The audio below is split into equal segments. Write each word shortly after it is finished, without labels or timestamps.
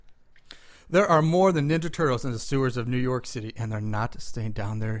There are more than Ninja Turtles in the sewers of New York City, and they're not staying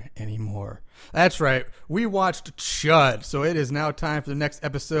down there anymore. That's right. We watched Chud, so it is now time for the next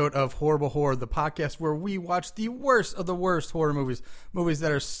episode of Horrible Horror, the podcast where we watch the worst of the worst horror movies, movies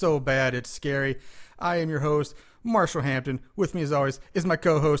that are so bad it's scary. I am your host, Marshall Hampton. With me, as always, is my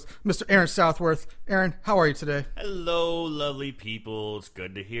co-host, Mr. Aaron Southworth. Aaron, how are you today? Hello, lovely people. It's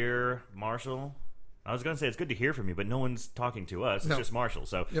good to hear, Marshall. I was going to say it's good to hear from you, but no one's talking to us. It's just Marshall,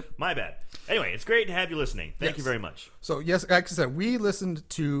 so My bad. Anyway, it's great to have you listening. Thank you very much. So, yes, like I said, we watched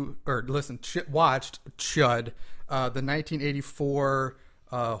Chud, the 1984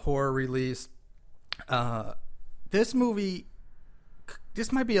 horror release. This movie,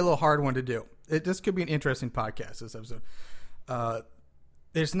 this might be a little hard one to do. This could be an interesting podcast, this episode.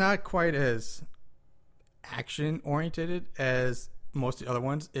 It's not quite as action-oriented as most of the other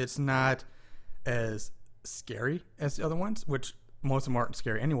ones. It's not as scary as the other ones, which most of them aren't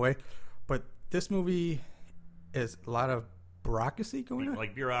scary anyway. But this movie is a lot of bureaucracy going on.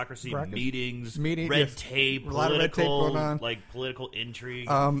 Like bureaucracy, meetings, red tape, a lot of red tape going on. Like political intrigue.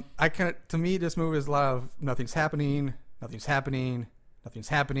 To me, this movie is a lot of nothing's happening. It's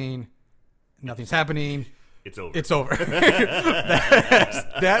over. It's over.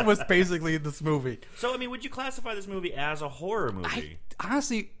 That was basically this movie. So, I mean, would you classify this movie as a horror movie?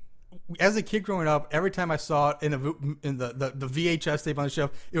 Honestly, as a kid growing up, every time I saw it in the VHS tape on the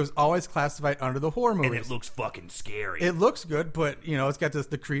shelf, it was always classified under the horror movies. And it looks fucking scary. It looks good, but it's got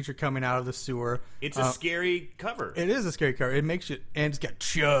the creature coming out of the sewer. It's a scary cover. It is a scary cover. It makes you, and it's got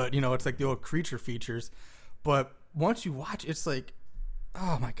Chud. It's like the old creature features. But once you watch, it's like,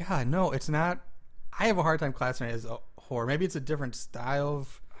 oh my god, no, it's not. I have a hard time classifying it as a horror. Maybe it's a different style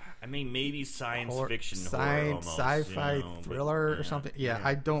of. I mean, maybe science fiction horror, almost, sci-fi thriller or something. Yeah,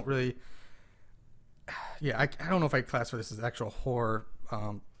 I don't really. Yeah, I don't know if I classify this as actual horror.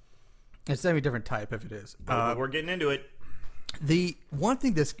 It's definitely a different type if it is. But we're getting into it. The one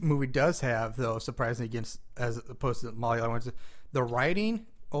thing this movie does have, though, surprisingly, as opposed to all the other ones, the writing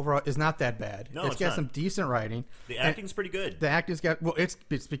overall is not that bad. No, it's got not. some decent writing. The acting's pretty good. The acting's got it's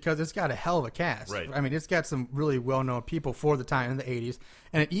because it's got a hell of a cast. Right. I mean, it's got some really well-known people for the time in the 80s,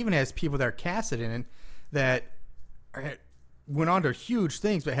 and it even has people that are casted in it that went on to huge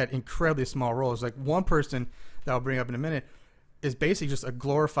things but had incredibly small roles. Like one person that I'll bring up in a minute is basically just a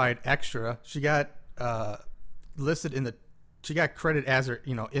glorified extra. She got listed she got credited as her,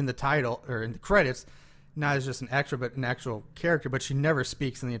 in the title or in the credits, not as just an extra, but an actual character, but she never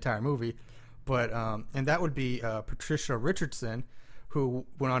speaks in the entire movie. But and that would be Patricia Richardson, who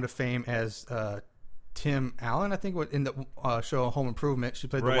went on to fame as Tim Allen, I think, in the show Home Improvement. She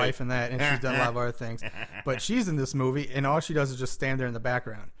played the wife in that, and she's done a lot of other things. But she's in this movie, and all she does is just stand there in the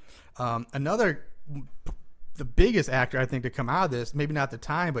background. The biggest actor, I think, to come out of this, maybe not at the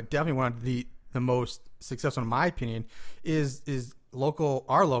time, but definitely one of the most successful, in my opinion, is local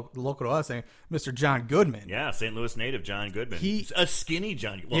to us, Mr. John Goodman. Yeah, St. Louis native John Goodman. He's a skinny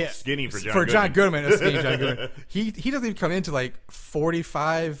John. Well, skinny for John Goodman. For John Goodman, a skinny John Goodman. He doesn't even come into like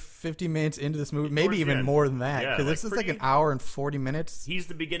 45, 50 minutes into this movie, maybe even more than that, because this is like an hour and 40 minutes. He's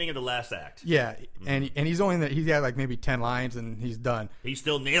the beginning of the last act. Yeah, and he's only he's got like maybe 10 lines and he's done. He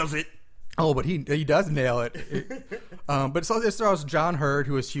still nails it. Oh, but he does nail it. But so this stars John Hurd,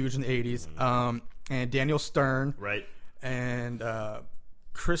 who was huge in the 80s, and Daniel Stern. Right. And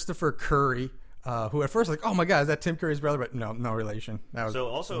Christopher Curry, who at first like, oh my god, is that Tim Curry's brother? But no relation.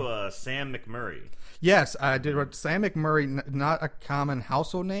 Sam McMurray. Yes, I did. Sam McMurray, not a common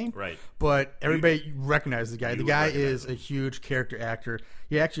household name, right? But everybody recognizes the guy. The guy is a huge character actor.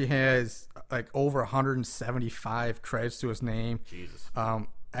 He actually has like over 175 credits to his name. Jesus.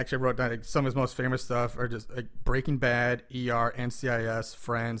 Actually, I wrote down some of his most famous stuff are just like Breaking Bad, ER, NCIS,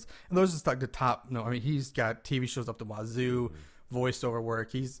 Friends, and those are just like the top. No, I mean he's got TV shows up the wazoo, voiceover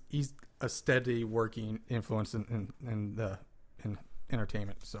work. He's a steady working influence in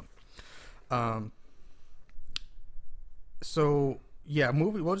entertainment. So yeah,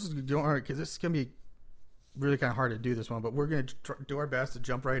 movie. We'll just go on because this is gonna be really kind of hard to do this one, but we're gonna do our best to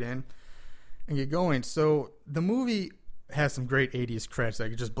jump right in and get going. So the movie has some great 80s credits,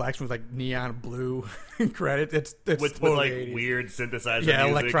 like just black screen with like neon blue credit. It's with totally like 80s. Weird synthesizer music.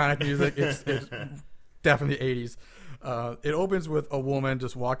 electronic music. It's definitely 80s. It opens with a woman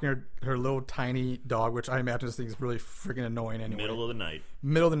just walking her little tiny dog, which I imagine this thing is really freaking annoying anyway. Middle of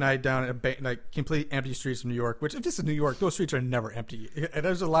the night down like completely empty streets of New York, which if this is New York, those streets are never empty.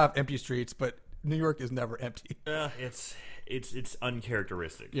 There's a lot of empty streets, but New York is never empty. It's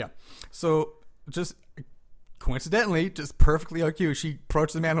uncharacteristic. Yeah. So just coincidentally, just perfectly on cue, she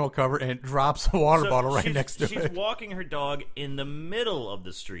approaches the manhole cover and drops a water bottle right next to it. She's walking her dog in the middle of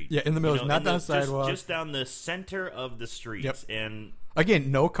the street. Yeah, in the middle, not down the sidewalk. Just down the center of the street. Yep. And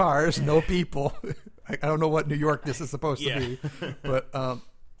again, no cars, no people. I don't know what New York this is supposed to be. But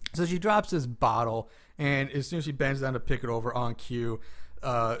so she drops this bottle, and as soon as she bends down to pick it over on cue,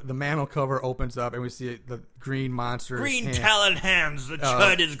 the manhole cover opens up, and we see the green monster. Green talon hands. The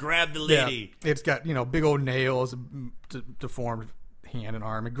Chud has grabbed the lady. Yeah, it's got big old nails, deformed hand and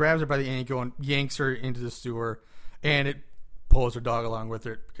arm. It grabs her by the ankle and yanks her into the sewer, and it pulls her dog along with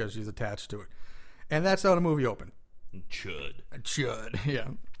it because she's attached to it. And that's how the movie opened. Chud, yeah.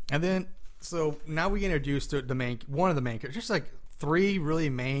 And then so now we get introduced to one of the main characters. Just like 3 really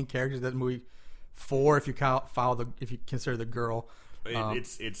main characters in that movie. 4 if you if you consider the girl.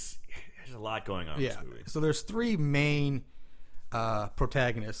 There's a lot going on in this movie. So there's 3 main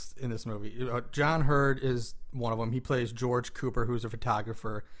protagonists in this movie. John Hurd is one of them. He plays George Cooper, who's a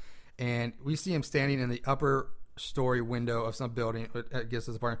photographer, and we see him standing in the upper story window of some building. I guess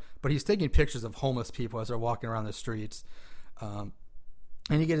his apartment, but he's taking pictures of homeless people as they're walking around the streets. And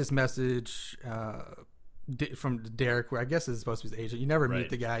you get this message from Derek, who I guess is supposed to be his agent. You never meet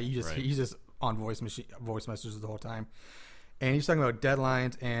the guy. He's just on voice messages the whole time. And he's talking about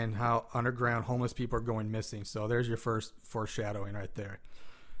deadlines and how underground homeless people are going missing. So there's your first foreshadowing right there.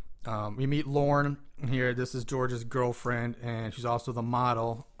 We meet Lauren here. This is George's girlfriend, and she's also the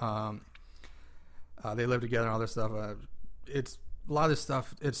model. They live together and all this stuff. It's a lot of this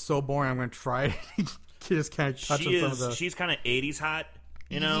stuff. It's so boring. I'm going to try to just kind of touch on some of the... She's kind of 80s hot.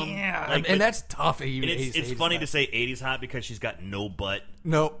 Yeah, and that's tough. It's funny to say 80s hot because she's got no butt.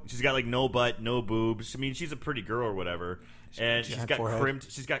 Nope. She's got no butt, no boobs. I mean, she's a pretty girl or whatever. And she's got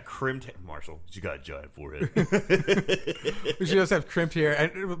crimped. She's got crimped. Marshall, she's got a giant forehead. She does have crimped hair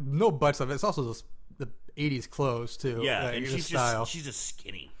and no butt stuff. It's also the 80s clothes too. Yeah, and she's just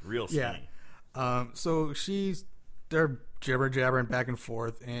skinny, real skinny. Yeah. So they're jabbering back and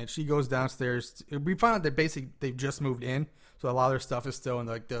forth, and she goes downstairs. We found out that basically they've just moved in. So a lot of their stuff is still in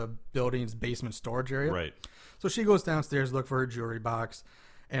the building's basement storage area. Right. So she goes downstairs to look for her jewelry box.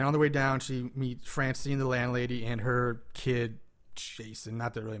 And on the way down, she meets Francine, the landlady, and her kid, Jason.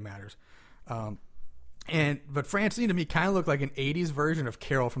 Not that it really matters. But Francine, to me, kind of looked like an 80s version of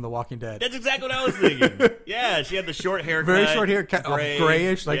Carol from The Walking Dead. That's exactly what I was thinking. Yeah, she had the short haircut. Very short hair,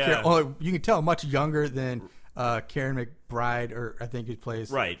 grayish. You can tell much younger than Karen McBride, or I think he plays.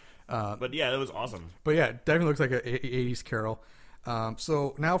 Right. But yeah, that was awesome. But yeah, definitely looks like an 80s Carol.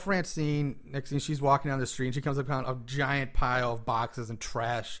 So now Francine, next thing she's walking down the street, and she comes upon a giant pile of boxes and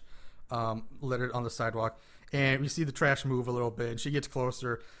trash littered on the sidewalk. And we see the trash move a little bit, and she gets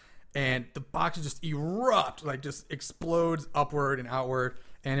closer, and the boxes just erupt, just explodes upward and outward,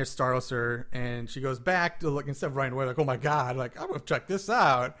 and it startles her. And she goes back to look, instead of running away, oh my God, I'm going to check this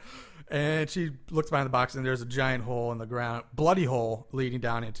out. And she looks behind the box, and there's a giant hole in the ground, bloody hole leading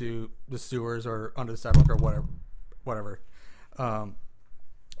down into the sewers or under the sidewalk or whatever.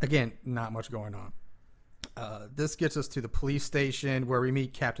 Again, not much going on. This gets us to the police station where we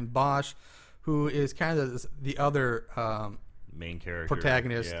meet Captain Bosch, who is kind of the other main character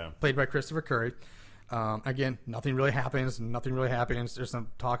protagonist, played by Christopher Curry. Again, nothing really happens. There's some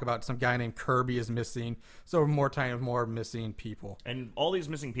talk about some guy named Kirby is missing. So more missing people. And all these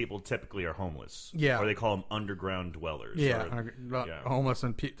missing people typically are homeless. Yeah. Or they call them underground dwellers. Homeless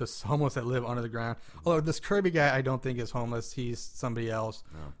and the homeless that live under the ground. Although this Kirby guy, I don't think is homeless. He's somebody else.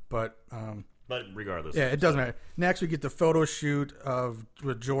 No. But regardless. Yeah, it doesn't matter. Next, we get the photo shoot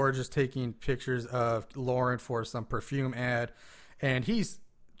where George is taking pictures of Lauren for some perfume ad. And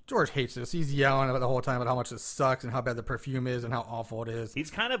George hates this. He's yelling about the whole time about how much this sucks and how bad the perfume is and how awful it is. He's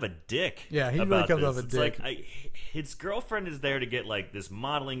kind of a dick. Yeah, he really comes off a dick. His girlfriend is there to get this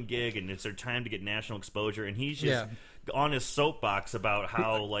modeling gig, and it's their time to get national exposure, and he's just on his soapbox about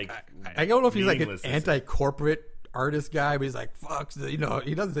how I don't know if he's an anti-corporate artist guy, but he's like, fuck, he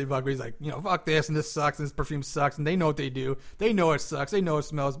doesn't say fuck, but he's like, fuck this, and this sucks, and this perfume sucks, and they know what they do. They know it sucks. They know it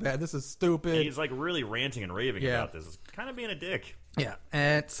smells bad. This is stupid. And he's really ranting and raving about this. It's kind of being a dick. Yeah,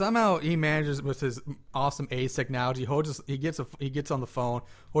 and somehow he manages with his awesome Ace technology. He gets on the phone,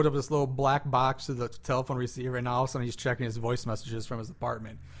 holds up this little black box to the telephone receiver, and all of a sudden he's checking his voice messages from his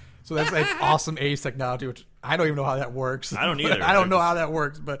apartment. So that's awesome Ace technology, which I don't even know how that works. I don't either. I don't know how that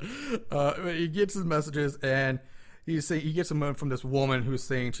works, but he gets his messages, and he gets them from this woman who's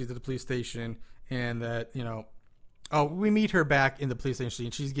saying she's at the police station, and that we meet her back in the police station,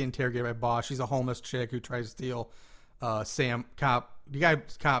 and she's getting interrogated by Bosch. She's a homeless chick who tries to steal Sam Cop, the guy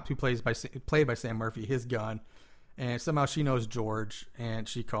Cop who played by Sam Murphy, his gun. And somehow she knows George, and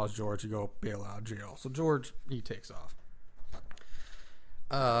she calls George to go bail out of jail. So George, he takes off.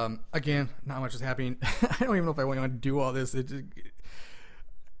 Again, not much is happening. I don't even know if I want to do all this.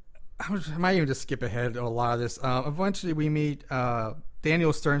 I might even just skip ahead to a lot of this. Eventually, we meet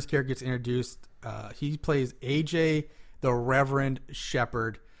Daniel Stern's character gets introduced. He plays AJ, the Reverend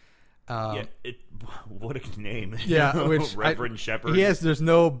Shepard. What a name. Yeah, which Reverend Shepard. There's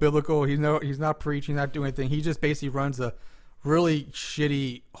no biblical. He's not preaching, not doing anything. He just basically runs a really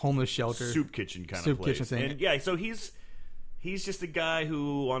shitty homeless shelter, soup kitchen kind of place. Kitchen thing. And so he's just a guy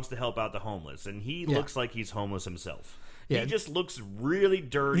who wants to help out the homeless, and he looks like he's homeless himself. Yeah. He just looks really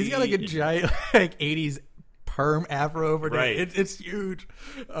dirty. He's got like a giant 80s perm afro over there. Right. It's huge.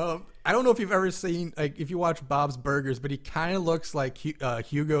 I don't know if you've ever seen, like, if you watch Bob's Burgers, but he kind of looks like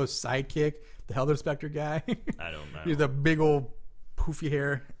Hugo's sidekick, the health inspector guy. I don't know. He's a big old poofy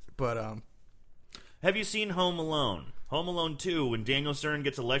hair. But have you seen Home Alone? Home Alone 2, when Daniel Stern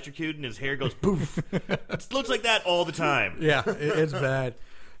gets electrocuted and his hair goes poof. It looks like that all the time. Yeah, it's bad.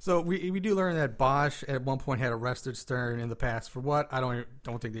 So we do learn that Bosch at one point had arrested Stern in the past for what? I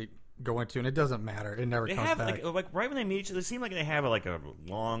don't think they go into, and it doesn't matter. It never comes back. Like right when they meet each other, they seem like they have a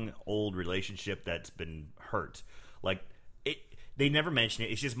long old relationship that's been hurt. Like they never mention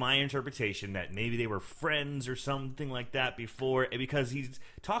it. It's just my interpretation that maybe they were friends or something like that before, because he's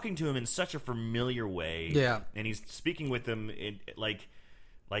talking to him in such a familiar way. Yeah, and he's speaking with them like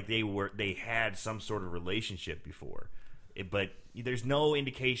they had some sort of relationship before. But there's no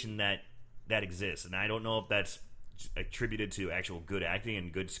indication that exists, and I don't know if that's attributed to actual good acting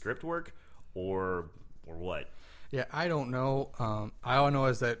and good script work, or what. Yeah, I don't know. All I know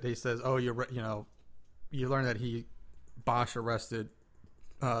is that they says, "Oh, you learn that Bosch arrested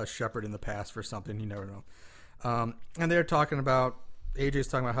Shepard in the past for something." You never know. And they're talking about AJ's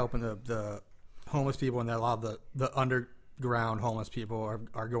talking about helping the homeless people, and that a lot of the underground homeless people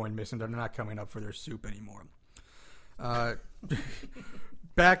are going missing. They're not coming up for their soup anymore.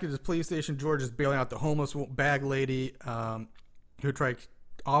 Back at the police station, George is bailing out the homeless bag lady, who tried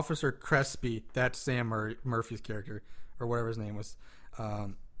Officer Crespi. That's Sam Murphy's character, or whatever his name was.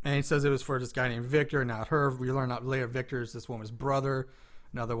 And he says it was for this guy named Victor, not her. We learn out later Victor is this woman's brother,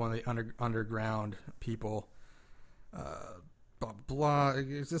 another one of the underground people. Blah blah.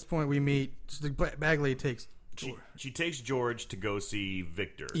 At this point, we meet the bag lady takes. She takes George to go see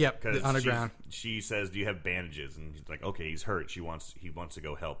Victor. Yep, the underground. She says, "Do you have bandages?" And he's like, "Okay, he's hurt." He wants to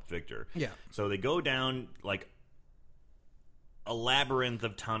go help Victor. Yeah. So they go down like a labyrinth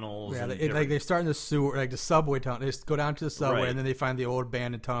of tunnels. Yeah, they start in the sewer, like the subway tunnel. They just go down to the subway, and then they find the old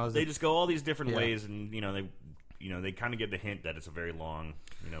abandoned tunnels. They just go all these different ways, and they kind of get the hint that it's a very long,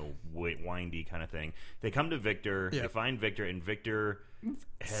 windy kind of thing. They come to Victor. They find Victor, and Victor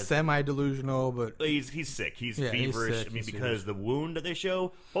has semi-delusional, but he's sick. He's feverish. He's sick. Because the wound that they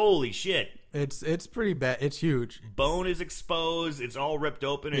show, holy shit, it's pretty bad. It's huge. Bone is exposed. It's all ripped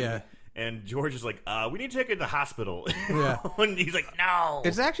open. And George is like, we need to take it to the hospital. Yeah. And he's like, no.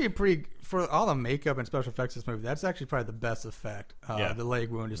 It's actually for all the makeup and special effects in this movie, that's actually probably the best effect. The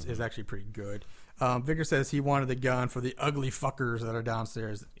leg wound is actually pretty good. Victor says he wanted the gun for the ugly fuckers that are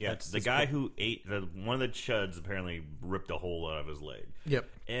downstairs. Yeah, the guy who ate one of the chuds apparently ripped a hole out of his leg. Yep.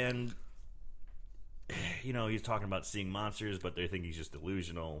 And he's talking about seeing monsters, but they think he's just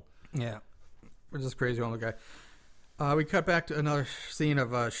delusional. Yeah, we're just crazy on the guy. We cut back to another scene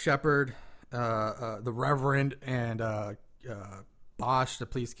of Shepard, the Reverend, and Bosch, the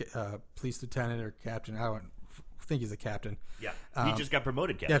police lieutenant or captain. I don't think he's a captain. Yeah, he just got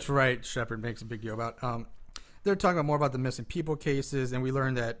promoted captain. That's right. Shepard makes a big deal about. They're talking about more about the missing people cases, and we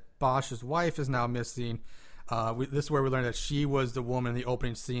learned that Bosch's wife is now missing. This is where we learned that she was the woman in the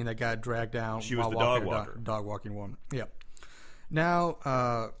opening scene that got dragged down. She was the dog walker. Dog walking woman. Yeah.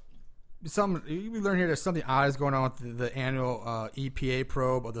 Now, we learn here that something odd is going on with the annual EPA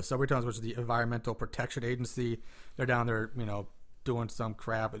probe of the subway tunnels, which is the Environmental Protection Agency. They're down there, doing some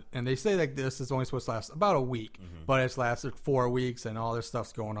crap, and they say that this is only supposed to last about a week, but it's lasted 4 weeks, and all this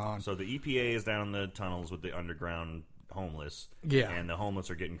stuff's going on. So the EPA is down in the tunnels with the underground homeless, and the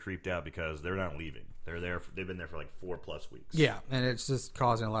homeless are getting creeped out because they're not leaving. They're there. They've been there for like 4+ weeks. Yeah, and it's just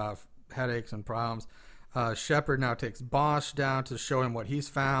causing a lot of headaches and problems. Shepard now takes Bosch down to show him what he's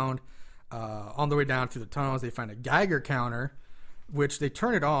found. On the way down through the tunnels, they find a Geiger counter, which they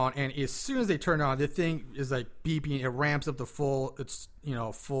turn it on, and as soon as they turn it on, the thing is like beeping. It ramps up to full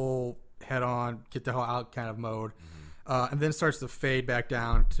head on, get the hell out kind of mode, and then starts to fade back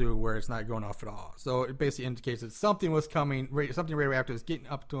down to where it's not going off at all. So it basically indicates that something was coming, something radioactive was getting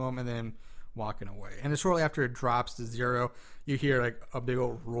up to them, and then walking away. And then shortly after it drops to 0, you hear like a big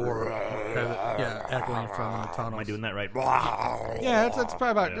old roar, echoing from the tunnels. Am I doing that right? Yeah, that's probably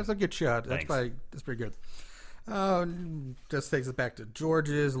about. That's a good shot. Thanks. That's pretty good. Just takes it back to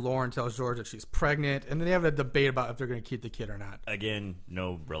George's. Lauren tells George that she's pregnant, and then they have a debate about if they're going to keep the kid or not. Again,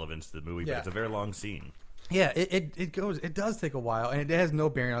 no relevance to the movie, Yeah. but it's a very long scene. Yeah, it does take a while, and it has no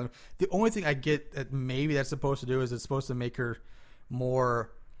bearing on them. The only thing I get that maybe that's supposed to do is it's supposed to make her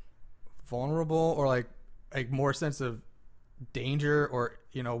more vulnerable, or like more sense of danger, or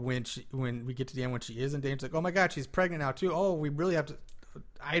when we get to the end when she is in danger, like, oh my god, she's pregnant now too. Oh, we really have to.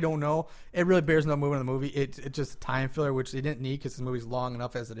 I don't know. It really bears no movement in the movie. It's just a time filler, which they didn't need because the movie's long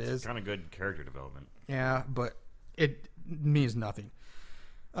enough as it is. Kind of good character development. Yeah, but it means nothing.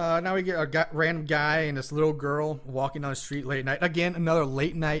 Now we get a random guy and this little girl walking down the street late night. Again, another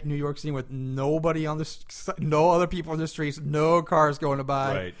late night New York scene with nobody on no other people on the streets, no cars going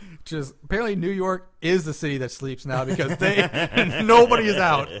by. Right. Just apparently New York is the city that sleeps now because nobody is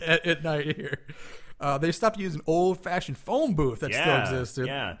out at night here. They stopped using old-fashioned phone booth that still existed.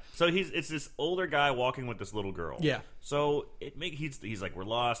 Yeah. So it's this older guy walking with this little girl. Yeah. So he's like, we're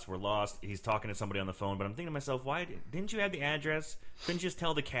lost. He's talking to somebody on the phone, but I'm thinking to myself, why didn't you have the address? Couldn't you just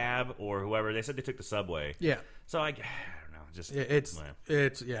tell the cab or whoever? They said they took the subway. Yeah. So I don't know. Just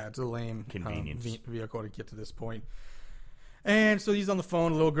it's a lame convenience vehicle to get to this point. And so he's on the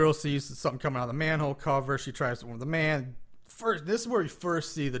phone. The little girl sees something coming out of the manhole cover. She tries to warn the man. This is where we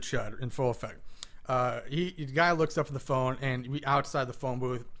first see the chud in full effect. The guy looks up from the phone, and we outside the phone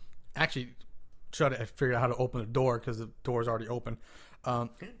booth. Actually, Chud had figured out how to open the door because the door's already open.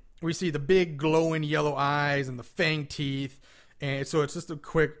 We see the big glowing yellow eyes and the fang teeth, and so it's just a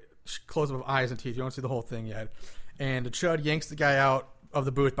quick close-up of eyes and teeth. You don't see the whole thing yet. And the Chud yanks the guy out of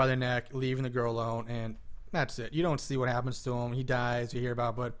the booth by the neck, leaving the girl alone, and that's it. You don't see what happens to him. He dies. You hear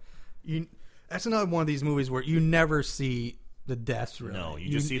about, but that's another one of these movies where you never see the deaths, really. No, you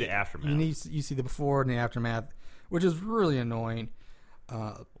just see the aftermath. You see the before and the aftermath, which is really annoying.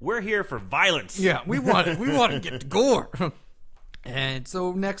 We're here for violence. Yeah, we want to get to gore. And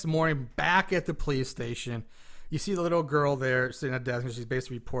so next morning, back at the police station, you see the little girl there sitting at the desk, and she's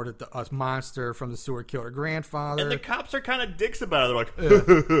basically reported a monster from the sewer killed her grandfather. And the cops are kind of dicks about it. They're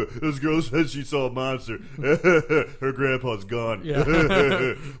like, this girl said she saw a monster. Her grandpa's gone. Yeah.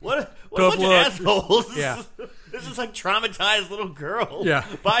 What a bunch of assholes. Yeah. This is like traumatized little girl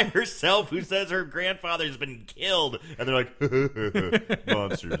by herself who says her grandfather's been killed. And they're like,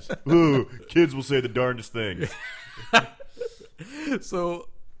 monsters. Ooh, kids will say the darndest things. So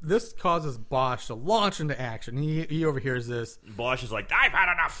this causes Bosch to launch into action. He overhears this. Bosch is like, I've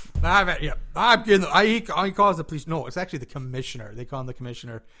had enough. I'm getting. He calls the police. No, it's actually the commissioner. They call him the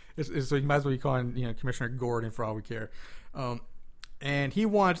commissioner. So you might as well be calling Commissioner Gordon for all we care. And he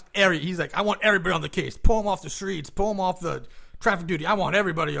wants he's like, I want everybody on the case. Pull them off the streets. Pull them off the traffic duty. I want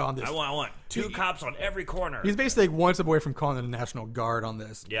everybody on this. I want 2 cops on every corner. He's basically like one step away from calling the National Guard on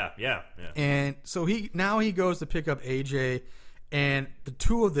this. Yeah. And so he goes to pick up AJ, and the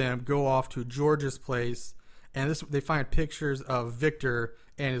two of them go off to George's place, and they find pictures of Victor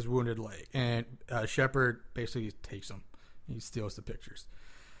and his wounded leg. And Shepard basically takes them. He steals the pictures.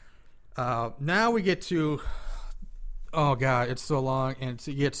 Now we get to... Oh, God, it's so long, and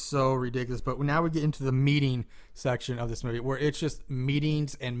it gets so ridiculous. But now we get into the meeting section of this movie, where it's just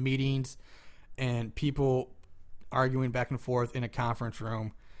meetings and people arguing back and forth in a conference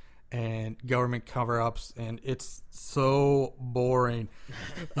room and government cover-ups, and it's so boring.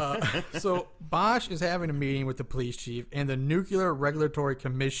 So Bosch is having a meeting with the police chief and the Nuclear Regulatory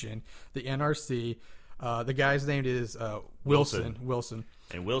Commission, the NRC. The guy's name is Wilson.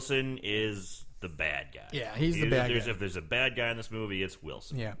 And Wilson is... the bad guy. Yeah, he's the bad guy. If there's a bad guy in this movie, it's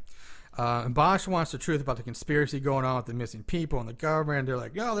Wilson. Yeah. And Bosch wants the truth about the conspiracy going on with the missing people and the government. They're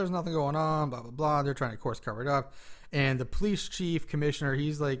like, no, there's nothing going on, blah, blah, blah. They're trying to, of course, cover it up. And the police chief commissioner,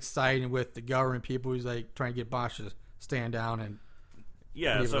 he's like siding with the government people. He's like trying to get Bosch to stand down and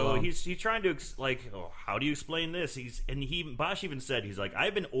so he's trying to how do you explain this? Bosch even said, he's like,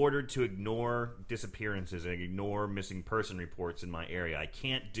 I've been ordered to ignore disappearances and ignore missing person reports in my area. I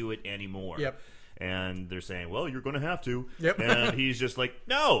can't do it anymore. Yep. And they're saying, well, you're going to have to. Yep. And he's just like,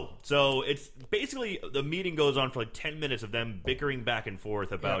 no. So it's basically the meeting goes on for like 10 minutes of them bickering back and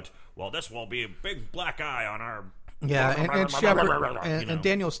forth about, well, this will be a big black eye on our. Yeah, and Shepard and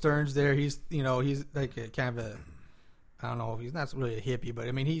Daniel Stern's there. He's like a kind of a. I don't know. He's not really a hippie, but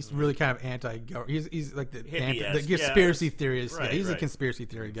I mean, he's really kind of anti-government. He's like the conspiracy theorist. Right, he's a conspiracy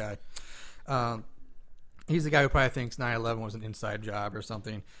theory guy. He's the guy who probably thinks 9/11 was an inside job or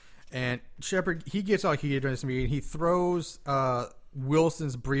something. And Shepard, he gets all heated during this meeting. He throws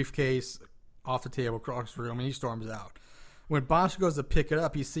Wilson's briefcase off the table across the room, and he storms out. When Bosch goes to pick it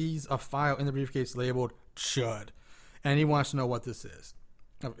up, he sees a file in the briefcase labeled Chud, and he wants to know what this is.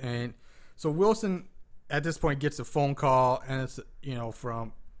 And so Wilson, at this point, gets a phone call, and it's,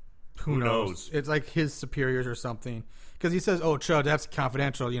 from who knows? It's like his superiors or something. Because he says, "Oh, Chud, that's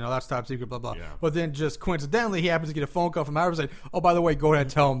confidential. That's top secret, blah, blah." Yeah. But then just coincidentally, he happens to get a phone call from Howard saying, "Oh, by the way, go ahead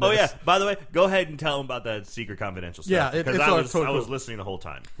and tell him this." Oh, yeah. By the way, go ahead and tell him about that secret confidential stuff. Yeah, because I was listening the whole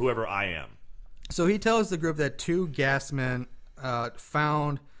time, whoever I am. So he tells the group that 2 gas men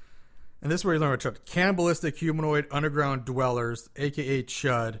found, and this is where you learn about Chud, cannibalistic humanoid underground dwellers, a.k.a.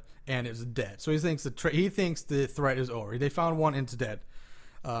 Chud, and is dead. So he thinks the threat is over. They found one and it's dead.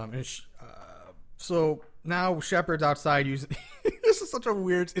 So now Shepard's outside using. This is such a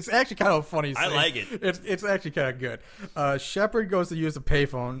weird. It's actually kind of a funny scene. I like it. It's actually kind of good. Shepard goes to use the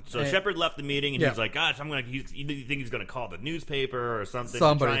payphone. So Shepard left the meeting and he's like, "Gosh, you think he's going to call the newspaper or something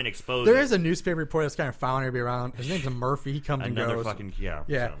to try and expose There it." is a newspaper reporter that's kind of found everybody around. His name's Murphy. He comes and goes.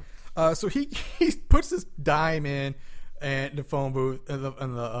 Yeah. So he puts his dime in and the phone booth and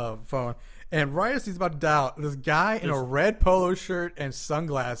the phone, and right as he's about to dial, this guy in a red polo shirt and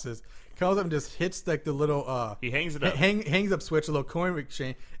sunglasses comes up and just hits like the little he hangs it up, hangs up switch, a little coin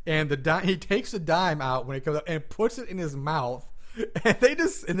exchange, and he takes the dime out when it comes up and puts it in his mouth, and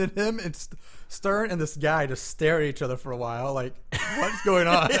then him and Stern and this guy just stare at each other for a while, like, what's going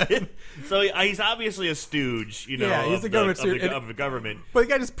on? So he's obviously a stooge, Yeah, he's a government stooge of the government. But the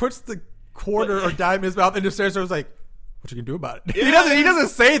guy just puts the quarter or dime in his mouth and just stares. So I was like, "What you gonna do about it?" Yeah. He doesn't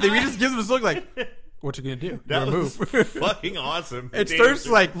say anything. He just gives him this look like, "What you gonna do?" That was fucking awesome. And Stern's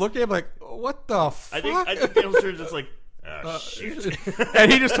like looking at him like, "What the fuck?" I think Daniel Stern's just like, shoot.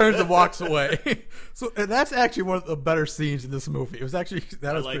 And he just turns and walks away. So and that's actually one of the better scenes in this movie. It was actually pretty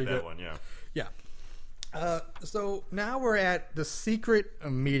good. I like that one, yeah. Yeah. So now we're at the secret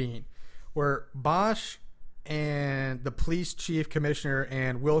meeting where Bosch and the police chief commissioner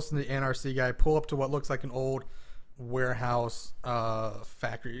and Wilson, the NRC guy, pull up to what looks like an old warehouse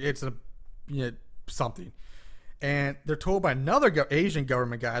factory. It's something. And they're told by another Asian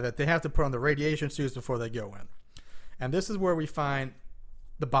government guy that they have to put on the radiation suits before they go in. And this is where we find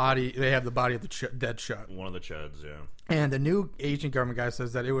the body. They have the body of the dead Chud. One of the Chuds, yeah. And the new Asian government guy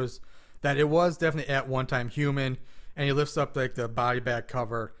says that it was definitely at one time human, and he lifts up like the body bag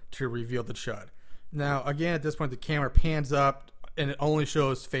cover to reveal the Chud. Now, again, at this point, the camera pans up, and it only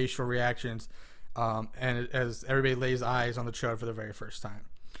shows facial reactions, as everybody lays eyes on the Chud for the very first time.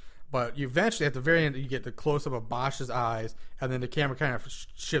 But you eventually, at the very end, you get the close-up of Bosch's eyes, and then the camera kind of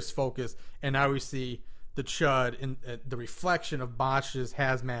shifts focus, and now we see the Chud in the reflection of Bosch's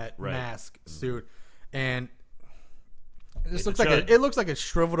hazmat mask suit, and this looks like a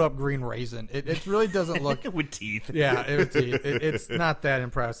shriveled up green raisin. It really doesn't look with teeth. Yeah, with teeth. It's not that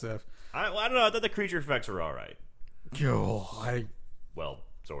impressive. I don't know. I thought the creature effects were all right. Well,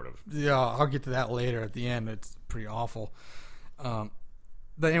 sort of. Yeah, I'll get to that later at the end. It's pretty awful. But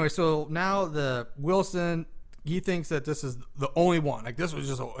anyway, so now the Wilson, he thinks that this is the only one. Like, this was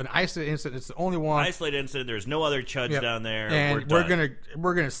just an isolated incident. It's the only one. Isolated incident. There's no other Chuds down there. And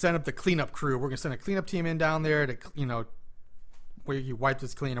we're gonna send up the cleanup crew. We're gonna send a cleanup team in down there to where you wipe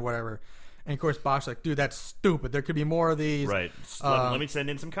this clean or whatever. And of course, Bosch's like, "Dude, that's stupid. There could be more of these." Right. Let me send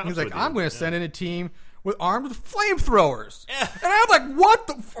in some cops. He's like, "I'm going to send in a team armed with flamethrowers." Yeah. And I'm like, "What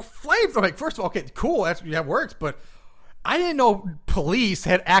the flames?" I'm like, first of all, okay, cool, that works, but I didn't know police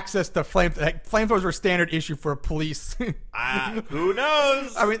had access to flamethrowers were standard issue for police. Who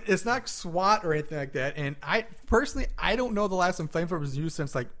knows? I mean, it's not SWAT or anything like that. And I don't know the last time flamethrowers was used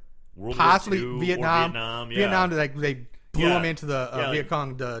since like World possibly War II Vietnam. Yeah. Vietnam, they blew them into the Viet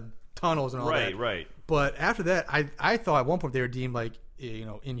Cong tunnels and all that. Right. But after that, I thought at one point they were deemed like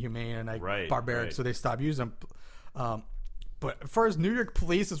inhumane and barbaric, so they stopped using them. But as far as New York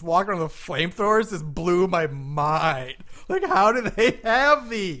police is walking on the flamethrowers, this blew my mind. Like, how did they have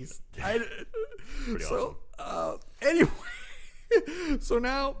these? Awesome. Anyway, so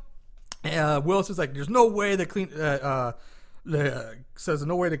now Wilson's like, "There's no way the says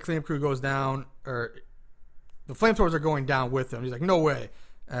no way the cleanup crew goes down, or the flamethrowers are going down with them." He's like, "No way."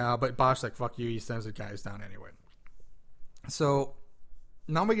 But Bosch's like, "Fuck you." He sends the guys down anyway. So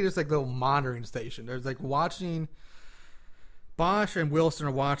now we get this like little monitoring station. There's like watching. Bosch and Wilson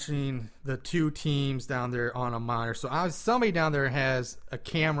are watching the two teams down there on a monitor. So somebody down there has a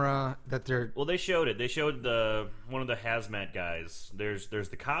camera that they're... Well, they showed it. They showed one of the hazmat guys. There's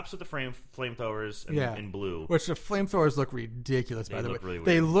the cops with the flamethrowers in blue. Which the flamethrowers look ridiculous, by the way. Really weird.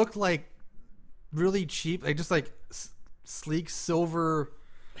 They look like really cheap. They just like sleek silver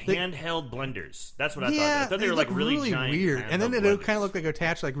handheld blenders. That's what I thought. Yeah, I thought they were like really giant, weird, and then it handheld kind of blenders. looked like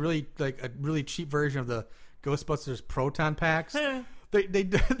attached, like a really cheap version of the Ghostbusters proton packs. Eh. They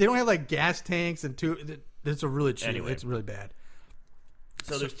don't have like gas tanks and it's a really cheap. Anyway. It's really bad.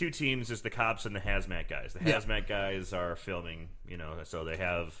 So there's two teams. There's the cops and the hazmat guys. The hazmat guys are filming,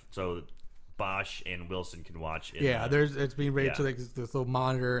 so Bosch and Wilson can watch. It's being rated to Yeah. like this little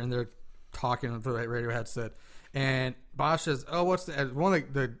monitor, and they're talking through the radio headset. And Bosch says, "Oh, what's the?" One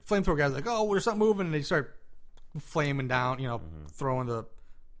of the flamethrower guys is like, "Oh, there's something moving," and they start flaming down,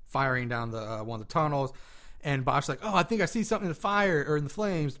 firing down the one of the tunnels. And Bosch's like, "Oh, I think I see something in the fire or in the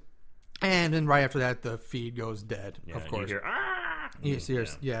flames." And then right after that, the feed goes dead. Yeah, of course, you hear,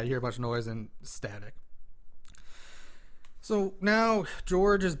 you hear a bunch of noise and static. So now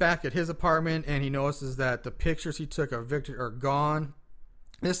George is back at his apartment, and he notices that the pictures he took of Victor are gone.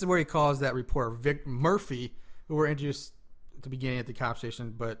 This is where he calls that reporter Murphy, who were introduced at the beginning at the cop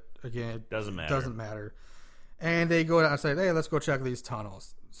station, but again, it Doesn't matter. And they go outside. Hey, let's go check these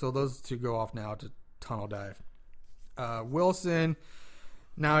tunnels. So those two go off now to tunnel dive. Wilson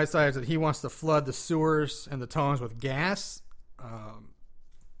now decides that he wants to flood the sewers and the tunnels with gas.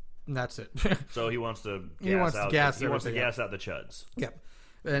 And that's it. So he wants to gas gas out the chuds. Yep.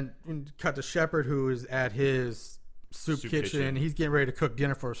 And cut to Shepard, who is at his soup kitchen. He's getting ready to cook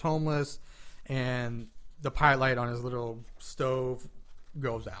dinner for his homeless, and the pilot light on his little stove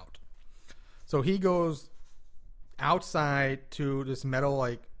goes out. So he goes outside to this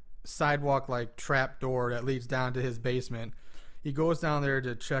metal sidewalk trap door that leads down to his basement. He goes down there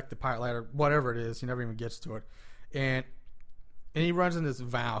to check the pilot light or whatever it is. He never even gets to it. And he runs into this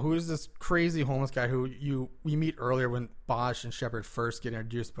Val, who is this crazy homeless guy who we meet earlier when Bosch and Shepard first get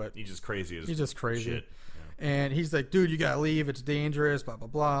introduced, but He's just crazy as he's just crazy. shit. And he's like, dude, you gotta leave. It's dangerous, blah, blah,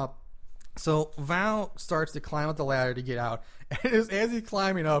 blah. So Val starts to climb up the ladder to get out. And as he's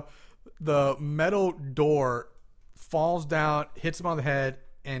climbing up, the metal door falls down, hits him on the head,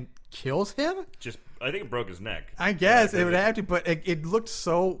 and kills him? I think it broke his neck. I guess it would have to, but it looked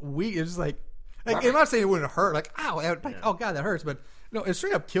so weak. It's just like I'm not saying it wouldn't hurt. Like, ow, oh, God, that hurts. But no, it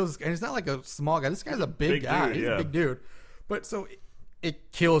straight up kills this guy. And he's not like a small guy. This guy's a big guy. Dude, he's a big dude. But so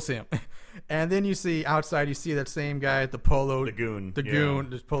it kills him. And then you see outside, you see that same guy at the polo. The goon.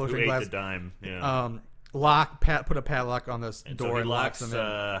 The polo who shirt ate glass. the dime. Yeah. Put a padlock on this and door so he and locks locks him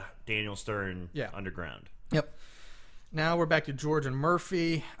in. Daniel Stern underground. Yep. Now we're back to George and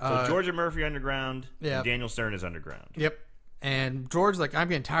Murphy. So George and Murphy underground. Yeah. And Daniel Stern is underground. Yep. And George's like, I'm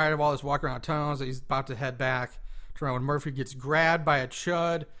getting tired of all this walking around tunnels. He's about to head back to around when Murphy gets grabbed by a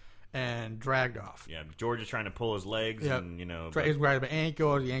chud and dragged off. Yeah. George is trying to pull his legs and, He's grabbed by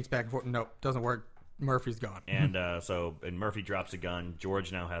ankle. He yanks back and forth. Nope. Doesn't work. Murphy's gone. And and Murphy drops a gun.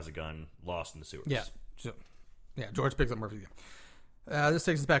 George now has a gun, lost in the sewers. Yeah. So, George picks up Murphy's gun. This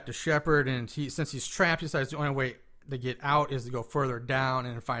takes us back to Shepard, and since he's trapped, he decides the only way to get out is to go further down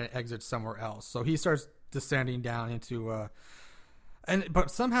and find an exit somewhere else. So he starts descending down into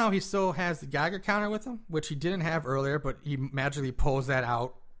but somehow he still has the Geiger counter with him, which he didn't have earlier, but he magically pulls that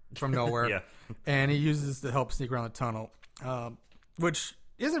out from nowhere. Yeah. And he uses to help sneak around the tunnel, which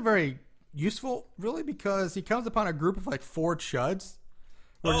isn't very useful, really, because he comes upon a group of 4 chuds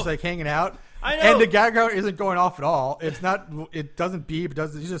who are just hanging out. I know. And the Geiger counter isn't going off at all. It's not. It doesn't beep. They're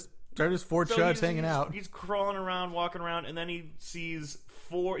just 4 chuds hanging out. He's crawling around, walking around, and then he sees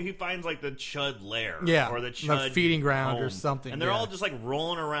 4. He finds the chud lair, or the chud feeding ground home. or something, and they're all just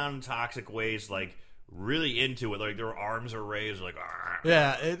rolling around in toxic waste, really into it. Their arms are raised, Argh.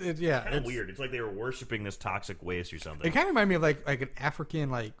 Yeah, it's kind of weird. It's like they were worshiping this toxic waste or something. It kind of reminded me of like an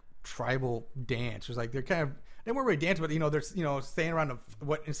African tribal dance. It's they're kind of they weren't really dancing, but they're staying around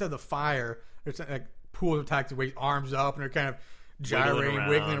instead of the fire, there's pools of toxic waste, arms up, and they're kind of gyrating,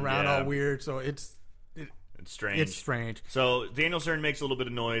 wiggling around all weird. So it's strange. It's strange. So Daniel Stern makes a little bit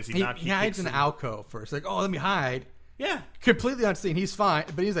of noise. He hides in an alcove first. Let me hide. Yeah. Completely unseen. He's fine.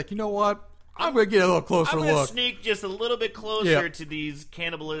 But he's like, you know what? I'm going to get a little closer look. I'm going to sneak just a little bit closer to these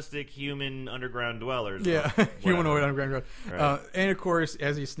cannibalistic human underground dwellers. Yeah. Humanoid underground dwellers. Right. And of course,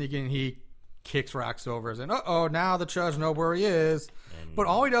 as he's sneaking, he kicks rocks over and now the chuds know where he is. But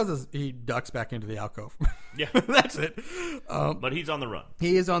all he does is he ducks back into the alcove. Yeah. That's it. But he's on the run.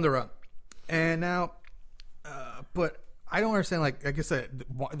 He is on the run. And now, but I don't understand, like I said,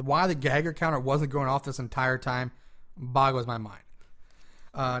 why the Geiger counter wasn't going off this entire time boggles my mind.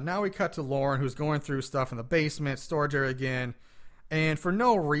 Now we cut to Lauren, who's going through stuff in the basement, storage area again. And for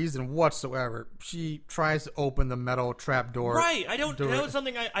no reason whatsoever, she tries to open the metal trap door. Right. I don't. That was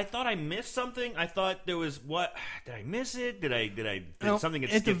something I thought I missed something. I thought there was what? Did I miss it? Did something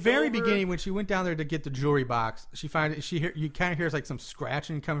get at the very over? beginning when she went down there to get the jewelry box? You kind of hears like some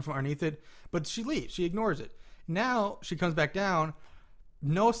scratching coming from underneath it, but she leaves. She ignores it. Now she comes back down.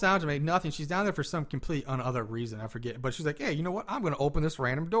 No sounds are made. Nothing. She's down there for some complete other reason. I forget. But she's like, hey, you know what? I'm going to open this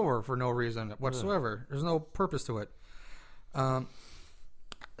random door for no reason whatsoever. There's no purpose to it.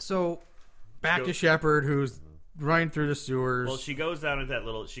 So back to Shepard, who's running through the sewers. Well, she goes down into that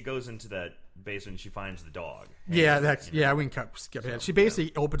little. She goes into that basement. And she finds the dog. Yeah, we can skip ahead. She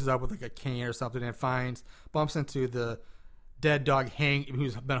basically opens it up with like a cane or something and bumps into the dead dog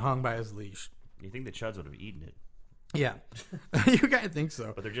who's been hung by his leash. You think the Chuds would have eaten it? Yeah, you gotta think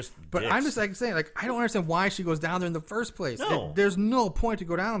so. But they're just. But dicks. I'm just like saying, like I don't understand why she goes down there in the first place. No. There's no point to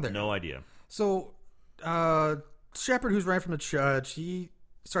go down there. No idea. So, Shepard, who's right from the Chud, he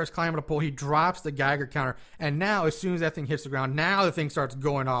starts climbing a pole. He drops the Geiger counter, and now as soon as that thing hits the ground, now the thing starts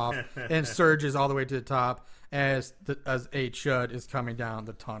going off and surges all the way to the top as a Chud is coming down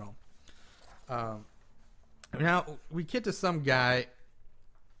the tunnel. Now we get to some guy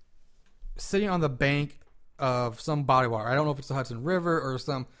sitting on the bank of some body water. I don't know if it's the Hudson River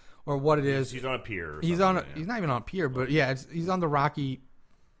or what it is. He's on a pier. He's not even on a pier, but yeah, he's on the rocky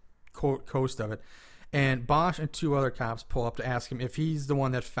coast of it. And Bosch and two other cops pull up to ask him if he's the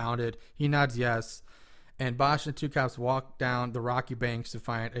one that found it. He nods yes. And Bosch and two cops walk down the rocky banks to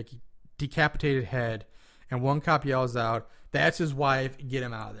find a decapitated head. And one cop yells out, "That's his wife. Get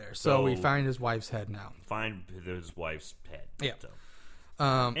him out of there." So we find his wife's head now. Find his wife's head. Yeah. So.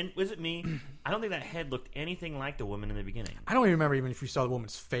 And was it me? I don't think that head looked anything like the woman in the beginning. I don't even remember even if we saw the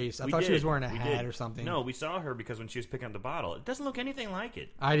woman's face. I thought she was wearing a hat or something. No, we saw her because when she was picking up the bottle, it doesn't look anything like it.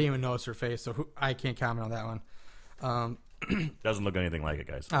 I didn't even notice her face, so I can't comment on that one. Doesn't look anything like it,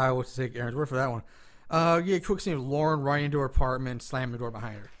 guys. I will take Aaron's word for that one. Quick scene of Lauren running into her apartment, slamming the door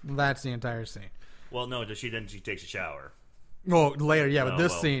behind her. That's the entire scene. Well, no, she takes a shower. Well, later, yeah, but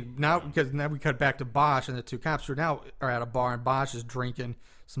this scene because now we cut back to Bosch and the two cops who now are at a bar, and Bosch is drinking,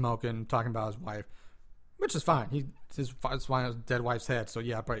 smoking, talking about his wife, which is fine. It's fine as dead wife's head, so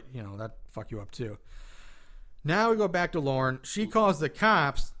yeah, but that fuck you up too. Now we go back to Lauren. She calls the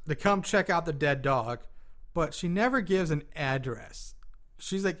cops to come check out the dead dog, but she never gives an address.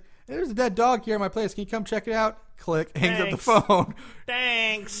 She's like, "There's a dead dog here in my place. Can you come check it out?" Click, hangs up the phone.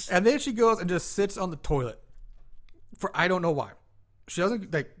 Thanks. And then she goes and just sits on the toilet. For I don't know why. She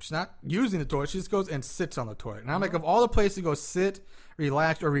doesn't she's not using the toilet. She just goes and sits on the toilet. And I'm like, of all the places to go sit,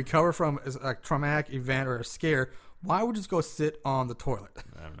 relax, or recover from a traumatic event or a scare, why would you just go sit on the toilet?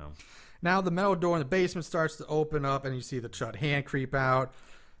 I don't know. Now the metal door in the basement starts to open up, and you see the Chud hand creep out.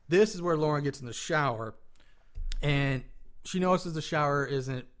 This is where Lauren gets in the shower, and she notices the shower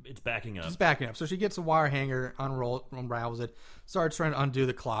isn't. It's backing up. She's backing up, so she gets a wire hanger, unravels it, starts trying to undo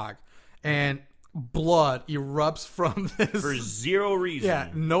the clog, and blood erupts from this for zero reason. Yeah,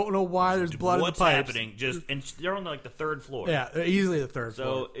 no why there's blood in the pipes. What's happening? And they're on like the third floor. Yeah, easily the third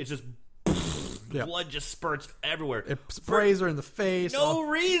floor. So it's just blood just spurts everywhere. It sprays her in the face. No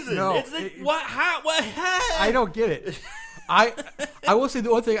reason. No, it's like, what? How? What? I don't get it. I will say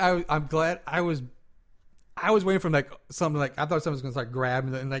the one thing I'm glad I was waiting for like something like I thought someone was gonna start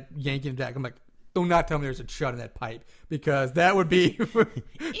grabbing it and like yanking it back. I'm like, do not tell me there's a Chud in that pipe, because that would be.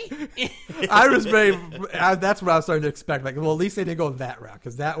 I was very. That's what I was starting to expect. Like, well, at least they didn't go that route,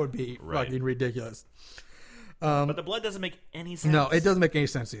 because that would be fucking ridiculous. But the blood doesn't make any sense. No, it doesn't make any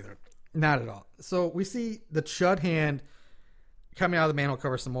sense either. Not at all. So we see the Chud hand coming out of the manhole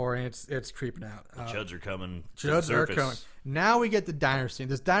cover some more, and it's creeping out. The Chuds are coming. Chuds are coming. Now we get the diner scene.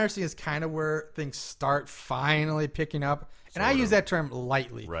 This diner scene is kind of where things start finally picking up. And I use that term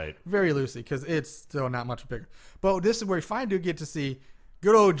lightly, right? Very loosely, because it's still not much bigger. But this is where we finally do get to see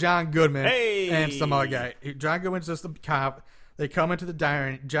good old John Goodman and some other guy. John Goodman's just a cop. They come into the diner,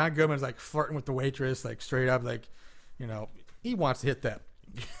 and John Goodman's like flirting with the waitress, like straight up, like, he wants to hit that.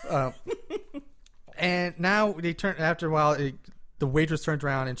 And now they turn after a while. The waitress turns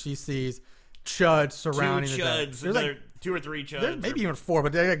around and she sees Chuds surrounding the Chuds. There's like 2 or 3 Chuds. There's maybe even 4,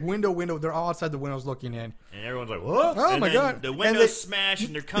 but they're like window. They're all outside the windows looking in. And everyone's like, "What?" Oh, my God. The windows smash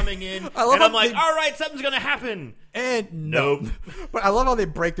and they're coming in. And I'm like, all right, something's going to happen. And nope. But I love how they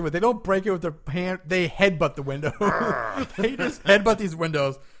break the window. They don't break it with their hand. They headbutt the window. They just headbutt these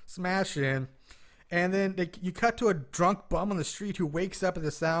windows, smash in. And then you cut to a drunk bum on the street who wakes up at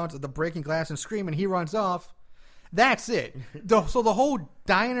the sounds of the breaking glass and screaming. He runs off. That's it. So the whole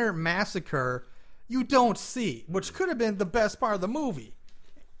diner massacre you don't see, which could have been the best part of the movie.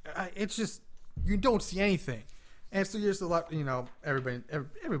 It's just, you don't see anything. And so there's a lot,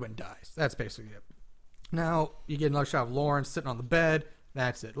 everybody dies. That's basically it. Now, you get another shot of Lauren sitting on the bed.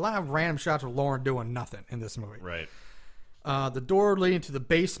 That's it. A lot of random shots of Lauren doing nothing in this movie. Right. The door leading to the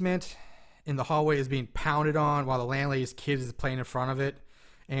basement in the hallway is being pounded on while the landlady's kid is playing in front of it.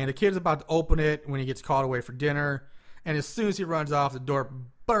 And the kid's about to open it when he gets called away for dinner. And as soon as he runs off, the door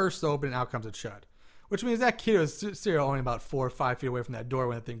bursts open and out comes a Chud. Which means that kid was still only about 4 or 5 feet away from that door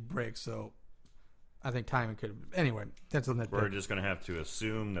when the thing breaks. So I think timing could have... Anyway, that's a nitpick. We're just going to have to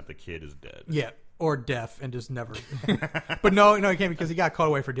assume that the kid is dead. Yeah. Or deaf and just never. But no, he can't because he got called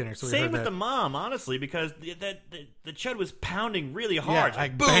away for dinner. So same with the mom, honestly, because the Chud was pounding really hard. Yeah,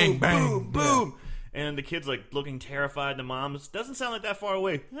 like boom, bang, boom, bang. boom. And the kid's like looking terrified. The mom doesn't sound like that far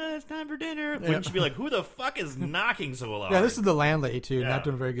away. It's time for dinner. Wouldn't she be like, who the fuck is knocking so loud? Yeah, this is the landlady, too. Not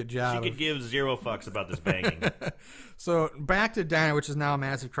doing a very good job. She could give 0 fucks about this banging. So back to the diner, which is now a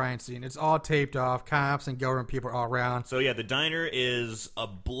massive crime scene. It's all taped off. Cops and government people are all around. So, yeah, the diner is a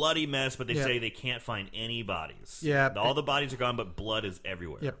bloody mess, but they say they can't find any bodies. Yeah. All the bodies are gone, but blood is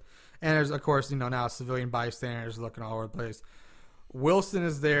everywhere. Yep. And there's, of course, now civilian bystanders looking all over the place. Wilson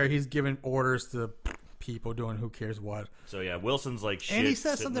is there. He's giving orders to people doing who cares what. So, yeah, Wilson's like shit. And he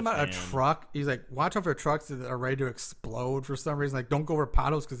says something about a truck. He's like, watch out for trucks that are ready to explode for some reason. Like, don't go over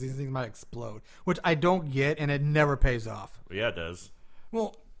potholes because these things might explode. Which I don't get, and it never pays off. Yeah, it does.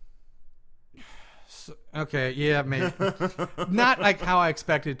 Well, okay, yeah, maybe. Not like how I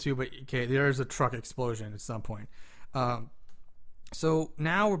expected to, but okay, there's a truck explosion at some point. So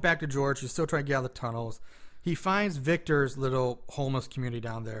now we're back to George. He's still trying to get out of the tunnels. He finds Victor's little homeless community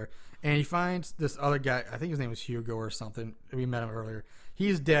down there, and he finds this other guy. I think his name was Hugo or something. We met him earlier.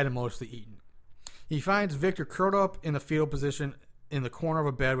 He's dead and mostly eaten. He finds Victor curled up in the fetal position in the corner of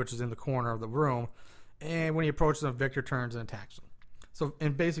a bed, which is in the corner of the room. And when he approaches him, Victor turns and attacks him. So,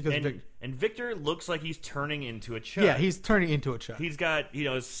 and basically, and Victor looks like he's turning into a Chud. Yeah, he's turning into a Chud. He's got,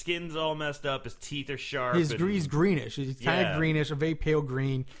 his skin's all messed up, his teeth are sharp. He's greenish. He's kind of greenish, a very pale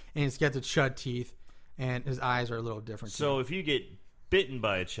green, and he's got the Chud teeth, and his eyes are a little different. So, if you get bitten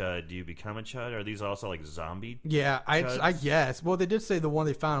by a Chud, do you become a Chud? Are these also like zombie? Yeah, I guess. Well, they did say the one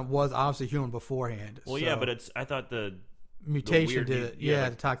they found was obviously human beforehand. Well, so. Yeah, but I thought the mutation did it. Yeah,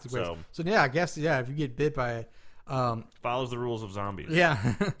 the toxic waste. So, yeah, I guess, if you get bit by it. Follows the rules of zombies.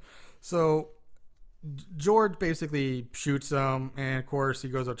 Yeah. So George basically shoots him, and of course he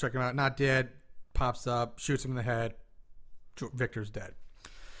goes up, check him out. Not dead. Pops up, shoots him in the head. Victor's dead.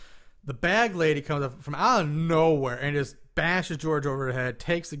 The bag lady comes up from out of nowhere and just bashes George over the head,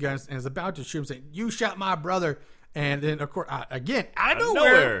 takes the guns, and is about to shoot him, saying, "You shot my brother." And then, of course, again, out of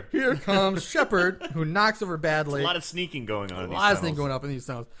nowhere, here comes Shepard, who knocks over badly. There's a lot of sneaking going on. A lot of things going up in these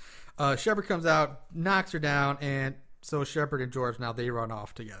tunnels. Shepard comes out, knocks her down, and so Shepard and George, now they run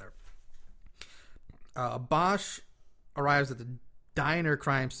off together. Bosch arrives at the diner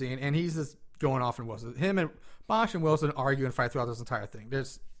crime scene, and he's just going off and Wilson. Him and Bosch and Wilson argue and fight throughout this entire thing.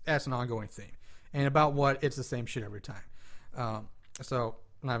 That's an ongoing theme. And about what? It's the same shit every time. So,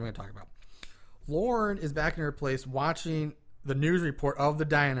 I'm not even going to talk about it. Lauren is back in her place watching the news report of the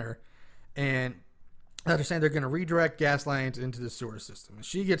diner, and they're saying they're going to redirect gas lines into the sewer system. And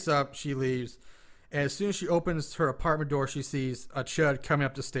she gets up, she leaves. And as soon as she opens her apartment door, she sees a Chud coming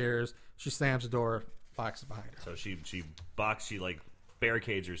up the stairs. She slams the door, locks it behind her. So she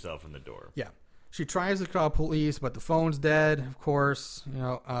barricades herself in the door. Yeah. She tries to call police, but the phone's dead, of course.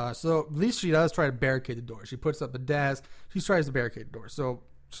 So at least she does try to barricade the door. She puts up a desk. She tries to barricade the door. So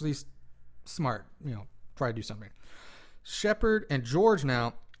she's at least smart, try to do something. Shepard and George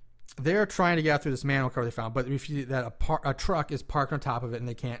now, they're trying to get out through this manhole cover they found, but if you that a truck is parked on top of it and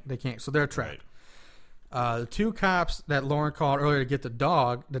they can't, so they're trapped. Right. The 2 cops that Lauren called earlier to get the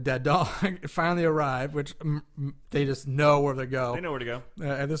dead dog, finally arrive, which they just know where to go. They know where to go.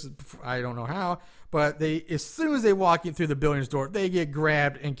 And this is, I don't know how, but as soon as they walk in through the building's door, they get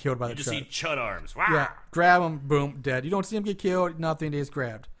grabbed and killed by the Chud. You just see Chud arms. Wow. Yeah, grab them, boom, dead. You don't see them get killed, nothing, they just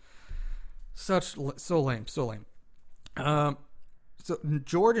grabbed. So lame. So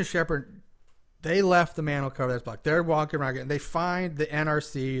George and Shepard, they left the manhole cover that's blocked. They're walking around and they find the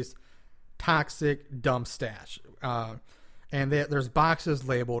NRC's toxic dump stash. And there's boxes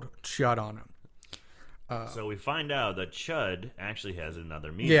labeled Chud on them. So we find out that Chud actually has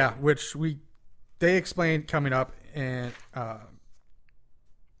another meaning. Yeah, which they explain coming up. And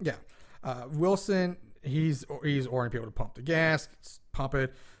Wilson, he's ordering people to pump the gas, pump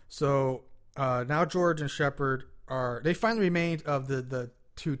it. So now George and Shepard they find the remains of the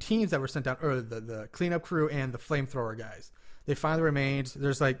 2 teams that were sent down earlier, the cleanup crew and the flamethrower guys. They find the remains.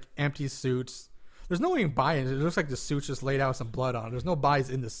 There's like empty suits. There's no even bodies. It looks like the suits just laid out with some blood on it. There's no bodies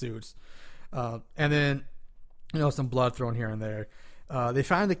in the suits. And then some blood thrown here and there. They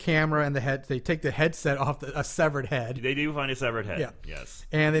find the camera and the head. They take the headset off a severed head. They do find a severed head. Yeah. Yes.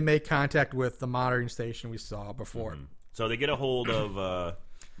 And they make contact with the monitoring station we saw before. So they get a hold of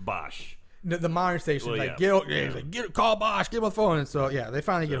Bosch. The monitoring station, Well, call Bosch, get him on the phone. And so, they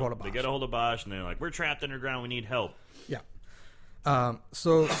finally get a hold of Bosch. They get a hold of Bosch, and they're like, we're trapped underground. We need help. Yeah.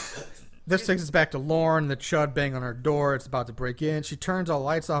 So this takes us back to Lauren, the Chud bang on her door. It's about to break in. She turns all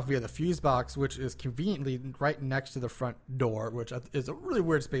lights off via the fuse box, which is conveniently right next to the front door, which is a really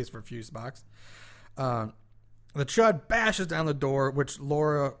weird space for a fuse box. The Chud bashes down the door, which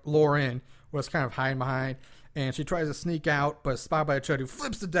Lauren was kind of hiding behind, and she tries to sneak out, but is spotted by a Chud who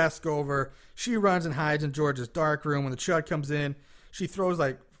flips the desk over. She runs and hides in George's dark room. When the Chud comes in, she throws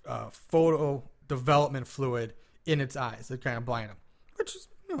photo development fluid in its eyes to kind of blind him, which is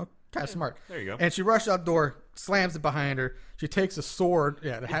kind of smart. There you go. And she rushes out the door, slams it behind her. She takes a sword,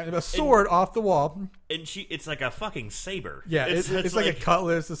 off the wall. And it's like a fucking saber. Yeah, it's like a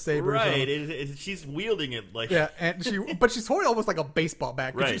cutlass, a saber. Right. She's wielding it like. Yeah, and she's holding it almost like a baseball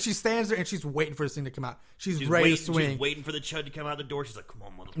bat. Right. She stands there and she's waiting for this thing to come out. She's ready to swing. She's waiting for the Chud to come out the door. She's like, "Come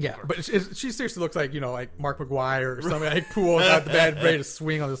on, motherfucker!" Yeah, but she seriously looks like like Mark McGuire or something. Like Pools out the bat, ready to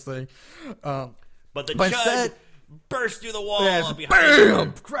swing on this thing. But the Chud burst through the wall behind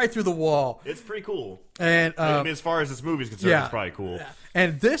bam, right through the wall. It's pretty cool. And I mean, as far as this movie's concerned, it's probably cool. Yeah.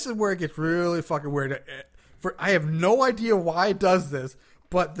 And this is where it gets really fucking weird. I have no idea why it does this,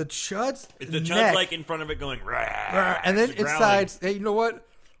 but the Chud's Chud's like in front of it going, rah, and then it decides, hey, you know what?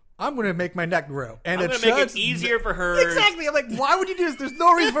 I'm going to make my neck grow. And I'm going to make it easier for her. Exactly. I'm like, why would you do this? There's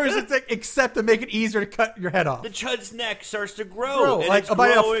no reason for this except to make it easier to cut your head off. The Chud's neck starts to grow. And like it's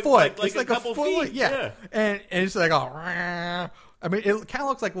about a foot. Like it's like a couple feet. Yeah. And it's like, I mean, it kind of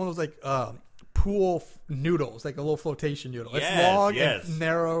looks like one of those pool noodles, like a little flotation noodle. It's long and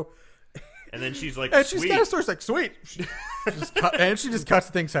narrow. And then she's like, and she's kind of starts like, sweet. She just cuts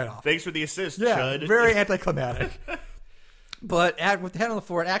the thing's head off. Thanks for the assist, yeah, Chud. Very anticlimactic. But with the head on the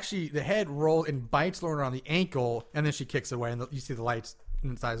floor, the head rolls and bites Lauren on the ankle, and then she kicks it away, and you see the lights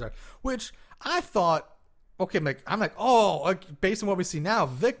inside her. Which I thought, okay, I'm like, based on what we see now,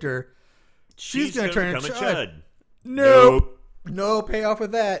 Victor, she's going to turn into Chud. Nope. No payoff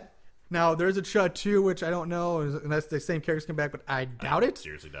with that. Now, there's a Chud 2, which I don't know, unless the same characters come back, but I doubt it.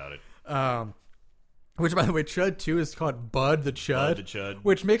 Seriously doubt it. Which, by the way, Chud 2 is called Bud the Chud. Bud the Chud.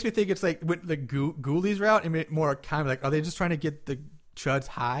 Which makes me think it's like with the Ghoulies route, and more kind of like, are they just trying to get the Chuds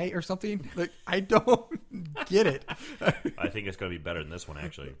high or something? Like, I don't get it. I think it's going to be better than this one,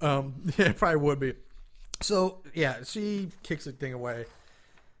 actually. Yeah, it probably would be. So, yeah, she kicks the thing away.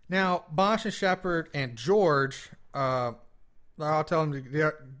 Now, Bosch and Shepard and George, I'll tell them,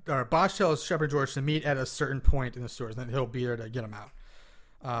 Bosch tells Shepard and George to meet at a certain point in the sewers, and then he'll be there to get them out.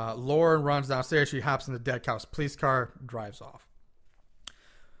 Lauren runs downstairs. She hops in the dead cop's police car, drives off.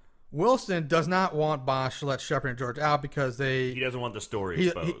 Wilson does not want Bosch to let Shepard and George out because he doesn't want the story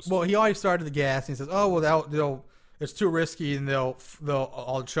exposed. He already started the gas, and he says, "Oh well, it's too risky, and all the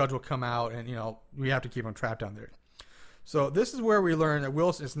Chuds will come out, and we have to keep them trapped down there." So this is where we learn that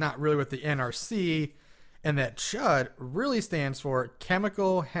Wilson is not really with the NRC, and that Chud really stands for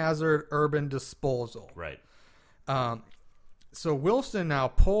Chemical Hazard Urban Disposal. Right. So Wilson now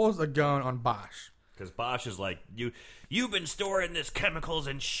pulls a gun on Bosch. Because Bosch is like, you've been storing this chemicals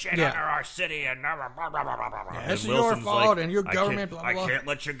and shit under our city, and blah, blah, blah, blah, blah, blah. It's your fault, and your government, blah, blah, blah. I can't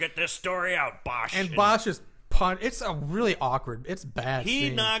let you get this story out, Bosch. And Bosch is it's a really awkward, it's bad He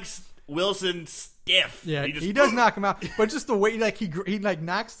scene. knocks Wilson stiff. Yeah, he does knock him out, but just the way he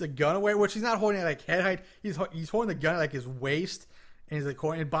knocks the gun away, which he's not holding it like head height. He's holding the gun at like his waist, and he's like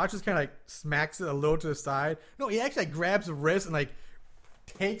holding. And Bosch just kind of like smacks it a little to the side. No, he actually grabs the wrist and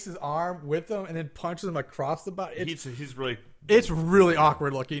takes his arm with him and then punches him across the body. It's really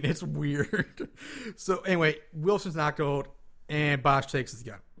awkward looking. It's weird. So anyway, Wilson's knocked out, and Bosch takes his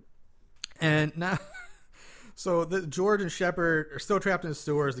gun, and now. So George and Shepard are still trapped in the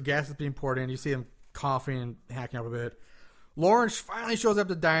sewers. The gas is being poured in. You see them coughing and hacking up a bit. Lauren finally shows up at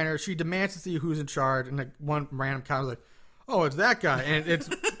the diner. She demands to see who's in charge. And one random cop is like, "Oh, it's that guy." And it's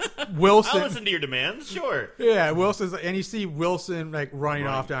Wilson. I'll listen to your demands. Sure. Yeah, Wilson's. And you see Wilson running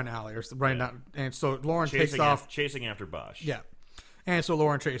off down an alley or running down. And so Lauren takes off. Chasing after Bosch. Yeah. And so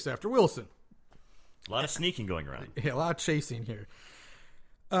Lauren chases after Wilson. A lot of sneaking going around. Yeah, a lot of chasing here.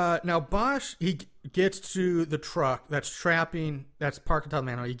 Now Bosch, he gets to the truck that's parked on top of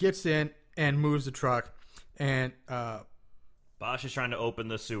the manhole. He gets in and moves the truck, and Bosch is trying to open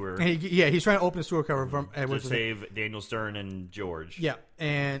the sewer. And he's trying to open the sewer cover to save Daniel Stern and George. Yeah,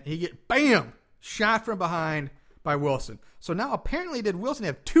 and he bam, shot from behind by Wilson. So now apparently did Wilson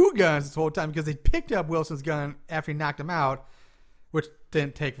have 2 guns this whole time because they picked up Wilson's gun after he knocked him out, which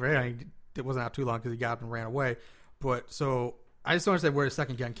didn't take very long. It wasn't out too long because he got up and ran away. But so I just don't understand where the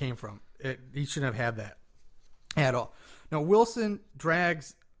second gun came from. He shouldn't have had that at all. Now Wilson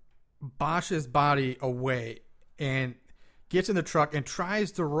drags Bosch's body away and gets in the truck and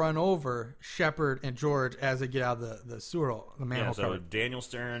tries to run over Shepard and George as they get out of the sewer hole, the manhole so cover. Daniel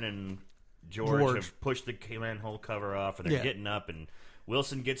Stern and George have pushed the manhole cover off, and they're getting up, and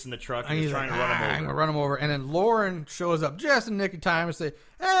Wilson gets in the truck and he's trying to run him over. I'm going to run him over. And then Lauren shows up just in the nick of time and say,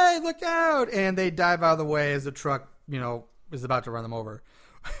 hey, look out. And they dive out of the way as the truck, is about to run them over.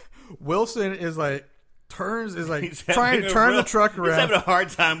 Wilson is like, trying to turn the truck around. He's having a hard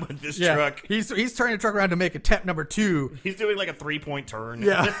time with this truck. He's turning the truck around to make attempt number 2. He's doing like a 3-point turn.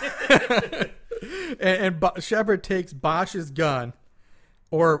 Yeah. and Shepard takes Bosch's gun,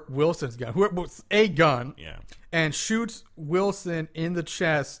 or Wilson's gun, a gun, and shoots Wilson in the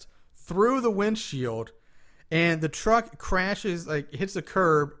chest through the windshield, and the truck crashes, hits a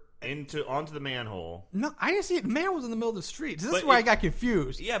curb. Onto the manhole. No, I didn't see it. Man was in the middle of the street. This is why I got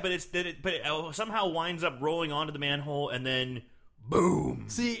confused. Yeah, but it somehow winds up rolling onto the manhole and then boom.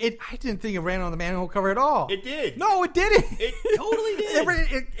 See, I didn't think it ran on the manhole cover at all. It did. No, it didn't. It totally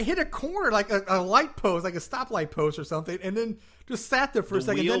did. It hit a corner like a light post, like a stoplight post or something, and then just sat there for a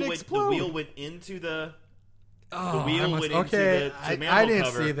second. Then it exploded. The wheel went into the. Oh, the wheel went into the manhole I didn't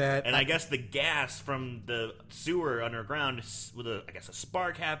cover, see that. And I guess the gas from the sewer underground, with a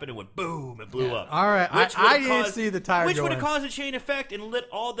spark happened and went boom, it blew up. All right, I didn't see the tire which going. would have caused a chain effect and lit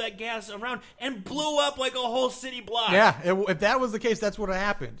all that gas around and blew up like a whole city block. Yeah, if that was the case, that's what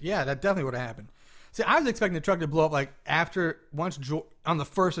happened. Yeah, that definitely would have happened. See, I was expecting the truck to blow up on the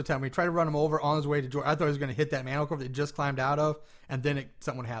first attempt. When he tried to run him over on his way to George, I thought he was going to hit that manhole cover that he just climbed out of, and then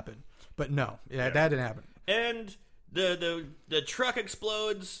something would happen. But no, that didn't happen. And the truck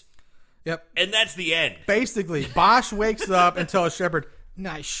explodes. Yep. And that's the end. Basically, Bosch wakes up and tells Shepard,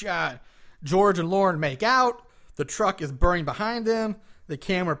 nice shot. George and Lauren make out. The truck is burning behind them. The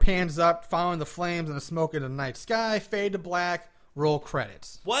camera pans up, following the flames and the smoke in the night sky. Fade to black. Roll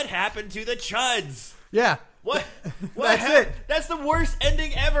credits. What happened to the Chuds? Yeah. What That's it. That's the worst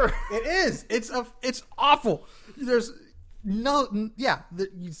ending ever. It is. It's awful. There's no... Yeah. The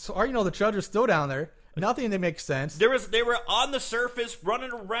Chuds are still down there. Nothing that makes sense. They were on the surface,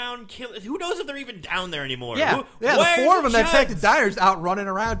 running around, killing. Who knows if they're even down there anymore? Yeah, the 4 of them that take the diners out running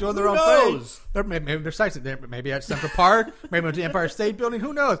around doing their own thing. Maybe they're sites. Maybe at Central Park. Maybe at the Empire State Building.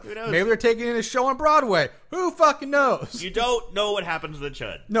 Who knows? Maybe they're taking in a show on Broadway. Who fucking knows? You don't know what happens to the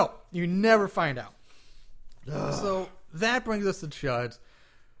Chud. No, you never find out. So that brings us to Chuds,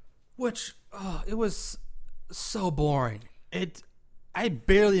 which it was so boring. I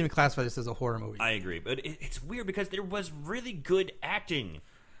barely even classify this as a horror movie. I agree, but it's weird because there was really good acting.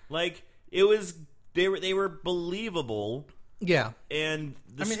 Like it was, they were believable. Yeah, and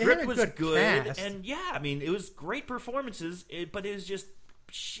the script was good, cast. And it was great performances. But it was just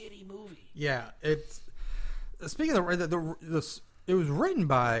a shitty movie. Yeah, it's speaking of it was written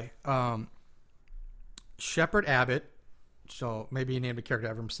by Shepard Abbott, so maybe he named a character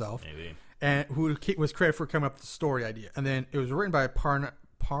after himself. Maybe. And who was credited for coming up with the story idea. And then it was written by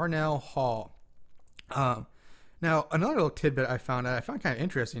Parnell Hall. Now, another little tidbit I found kind of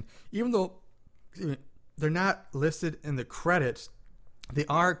interesting. Even though they're not listed in the credits, they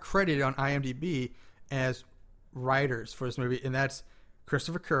are credited on IMDb as writers for this movie. And that's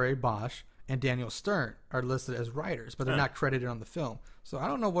Christopher Curry, Bosch, and Daniel Stern are listed as writers, but they're not credited on the film. So I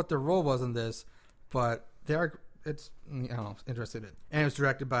don't know what their role was in this, but they are... It's, I don't know, interested in it. And it was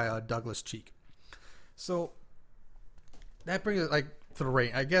directed by Douglas Cheek. So that brings it to the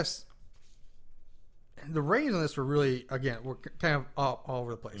rating. I guess the ratings on this were really, again, we're kind of all over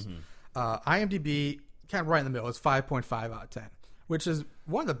the place. Mm-hmm. IMDb, kind of right in the middle. It's 5.5 out of 10, which is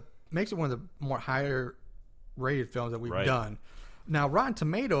makes it one of the more higher rated films that we've done. Now, Rotten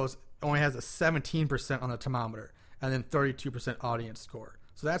Tomatoes only has a 17% on the thermometer and then 32% audience score.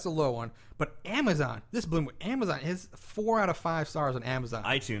 So that's a low one. But Amazon, this blew me. Amazon is 4 out of 5 stars on Amazon.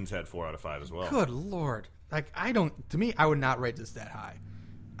 iTunes had 4 out of 5 as well. Good Lord. To me, I would not rate this that high.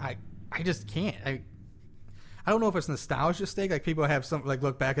 I just can't. I don't know if it's nostalgia stake. Like people have some,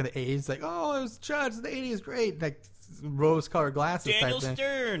 look back in the 80s, oh, it was Chuds, the 80s, great. Rose-colored glasses Daniel type thing.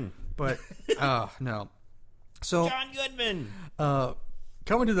 Stern. But, no. So John Goodman.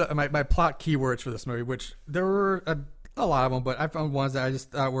 Coming to my plot keywords for this movie, which there were a lot of them, but I found ones that I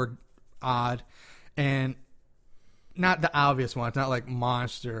just thought were odd and not the obvious ones, not like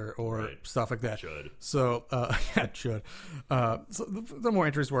monster or stuff like that. Chud. So, Chud. So the more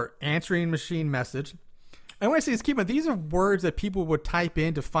interesting were answering machine message, I want to say, keep in mind, these are words that people would type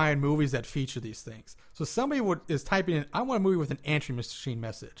in to find movies that feature these things. So somebody is typing in, I want a movie with an answering machine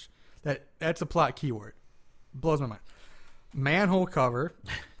message. That's a plot keyword. Blows my mind. Manhole cover,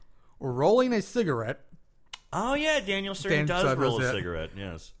 rolling a cigarette. Oh, yeah, Daniel Stern does roll a cigarette,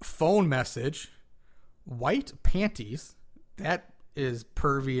 yes. Phone message, white panties. That is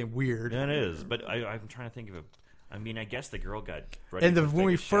pervy and weird. That is, but I'm trying to think of it. I mean, I guess the girl got ready And when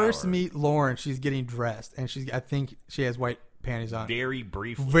we shower. first meet Lauren, she's getting dressed, and I think she has white panties on. Very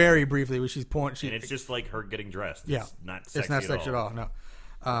briefly. Very briefly, when she's pulling. And it's just like her getting dressed. Yeah. It's not sexy It's not sexy at all,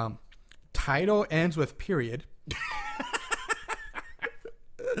 no. Title ends with period.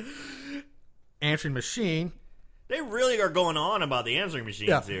 Answering machine. They really are going on about the answering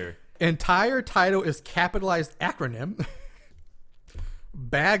machines here. Entire title is capitalized acronym.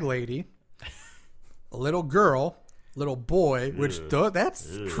 Bag lady. Little girl. Little boy. Which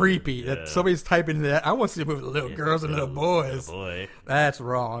that's creepy. Yeah. That somebody's typing into that. I want to see a movie with little girls and little boys. Little boy. That's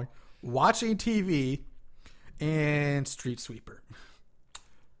wrong. Watching TV. And street sweeper.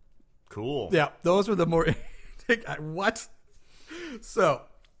 Cool. Yeah, those were the more. What? So,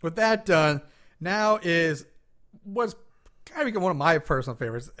 with that done, now is what's kind of become one of my personal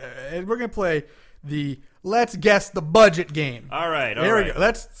favorites. And we're going to play the Let's Guess the Budget game. All right. There we go.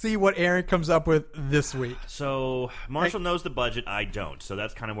 Let's see what Aaron comes up with this week. So, Marshall knows the budget. I don't. So,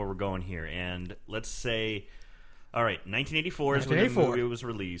 that's kind of where we're going here. And let's say, all right, 1984 is when the movie was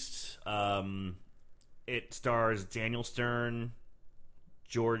released. It stars Daniel Stern,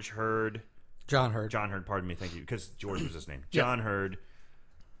 John Hurd, pardon me, thank you, because George was his name. John Hurd,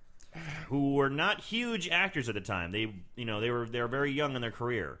 who were not huge actors at the time. They were very young in their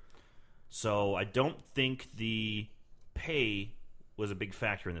career. So I don't think the pay was a big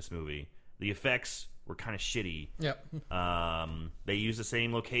factor in this movie. The effects were kind of shitty. Yep. They used the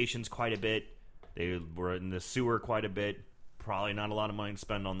same locations quite a bit. They were in the sewer quite a bit. Probably not a lot of money to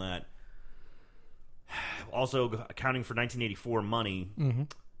spend on that. Also, accounting for 1984 money,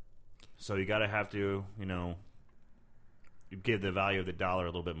 so you gotta have to, give the value of the dollar a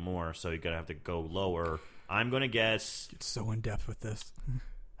little bit more. So you gotta have to go lower. I'm gonna guess. Get so in depth with this.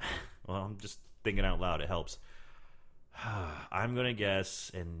 Well, I'm just thinking out loud. It helps. I'm gonna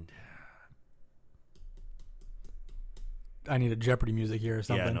guess, and I need a Jeopardy music here or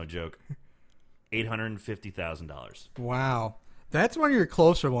something. yeah, no joke. $850,000. Wow. That's one of your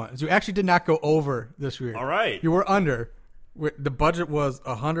closer ones. You actually did not go over this year. All right. You were under. The budget was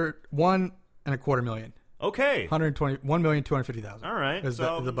 $101.25 million. Okay. $1,250,000. All right. Is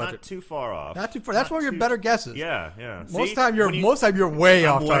so the budget. not too far off. Not too far. That's one of your better guesses. Yeah, yeah. Most time you're way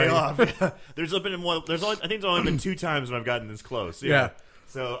off. Way off. I think there's only been 2 times when I've gotten this close. Yeah.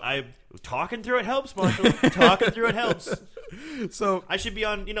 So talking through it helps, Marshall. Talking through it helps. So I should be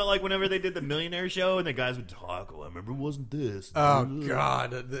on, like whenever they did the Millionaire Show and the guys would talk. Oh, I remember it wasn't this. Oh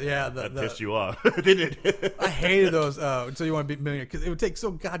God, yeah, that pissed you off, didn't it? I hated those. So you want to be millionaire because it would take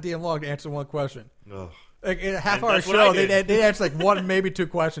so goddamn long to answer one question. Ugh. Like in a half-hour show, they'd answer like 1, maybe 2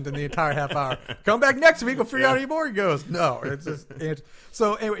 questions in the entire half hour. Come back next week, we'll figure out any more. He goes, no, it's just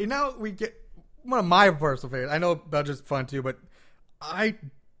so. Anyway, now we get one of my personal favorites. I know budget's fun too, but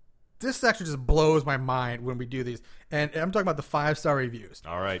this section just blows my mind when we do these, and I'm talking about the 5-star reviews.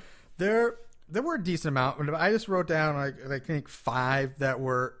 All right, there were a decent amount. I just wrote down I think 5 that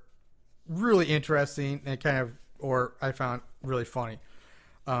were really interesting and or I found really funny.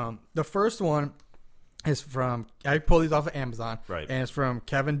 The first one is I pulled these off of Amazon, right? And it's from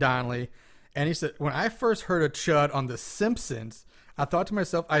Kevin Donnelly, and he said, "When I first heard of Chud on The Simpsons, I thought to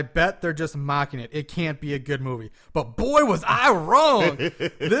myself, I bet they're just mocking it. It can't be a good movie. But boy, was I wrong.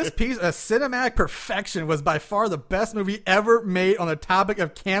 This piece of cinematic perfection was by far the best movie ever made on the topic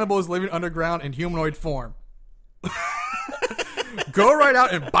of cannibals living underground in humanoid form. Go right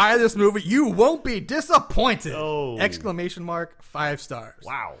out and buy this movie. You won't be disappointed." Oh. Exclamation mark, 5 stars.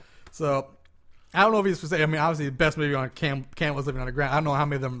 Wow. So I don't know if he's supposed to say, obviously the best movie on cannibals living underground. I don't know how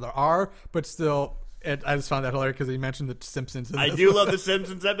many of them there are, but still, I just found that hilarious because he mentioned the Simpsons. I do love the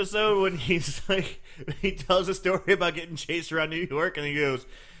Simpsons episode when he's like, he tells a story about getting chased around New York, and he goes,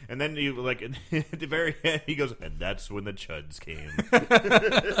 and then he like at the very end he goes, and that's when the Chuds came.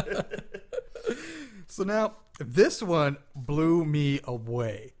 So now this one blew me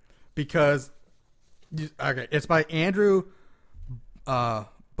away because it's by Andrew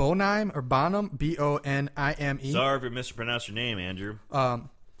Bonime or Bonham, Bonime. Sorry if I mispronounced your name, Andrew.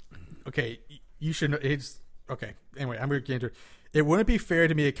 Okay, you should know. It's okay. Anyway, I'm going to get into it. It wouldn't be fair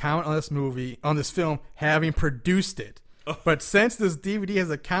to me to comment on this film, having produced it. Oh. But since this DVD has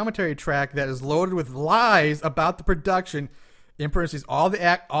a commentary track that is loaded with lies about the production, in parentheses, all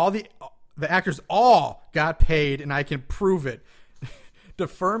the the actors all got paid, and I can prove it.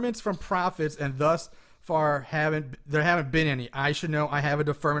 Deferments from profits, and thus far there haven't been any. I should know. I have a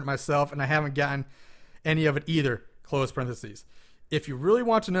deferment myself, and I haven't gotten any of it either. Close parentheses. If you really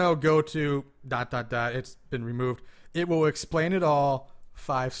want to know, go to ... It's been removed. It will explain it all.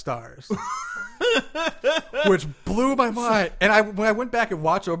 5 stars. Which blew my mind. And when I went back and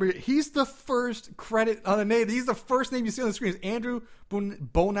watched over, he's the first credit on the name. He's the first name you see on the screen. It's Andrew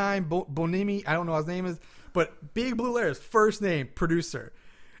Bonimi. I don't know what his name is, but big blue letters, first name, producer.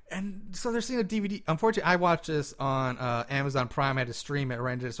 And so they're seeing a DVD. Unfortunately, I watched this on Amazon Prime. I had to stream it,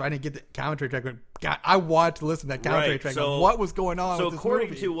 rented it, so I didn't get the commentary track. God, I wanted to listen to that commentary track. So, what was going on with this movie? So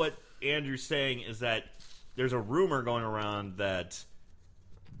according to what Andrew's saying is that there's a rumor going around that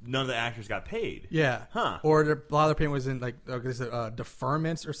none of the actors got paid. Yeah. Huh. Or a lot of their payment was in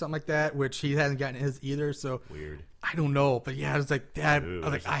deferments or something like that, which he hasn't gotten his either. So weird. I don't know, but yeah, I was like, Dad, I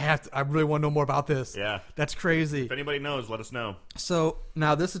was like, I really want to know more about this. Yeah. That's crazy. If anybody knows, let us know. So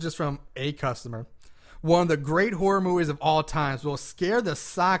now this is just from a customer. One of the great horror movies of all times will scare the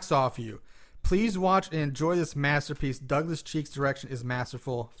socks off you. Please watch and enjoy this masterpiece. Douglas Cheek's direction is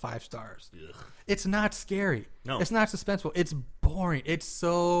masterful. 5 stars. Ugh. It's not scary. No. It's not suspenseful. It's boring. It's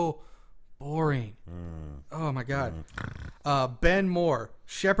so boring. Oh, my God. Ben Moore.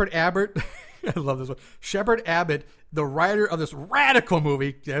 Shepard Abbott. I love this one. Shepard Abbott, the writer of this radical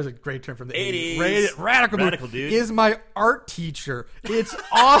movie. There's a great term from the 80s. Radical movie. Dude. Is my art teacher. It's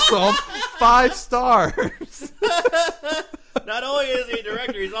awesome. 5 stars. Not only is he a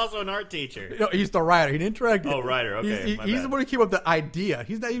director, he's also an art teacher. No, he's the writer. He didn't direct it. Oh, writer. Okay. He's the one who came up with the idea.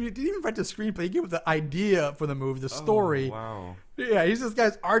 He didn't even write the screenplay. He came up with the idea for the movie, the story. Oh, wow. Yeah, he's this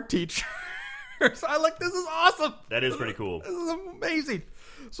guy's art teacher. So I like, this is awesome. That is pretty cool. This is amazing.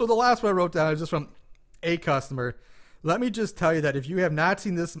 So the last one I wrote down is just from a customer. Let me just tell you that if you have not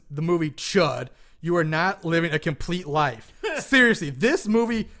seen the movie Chud, you are not living a complete life. Seriously, this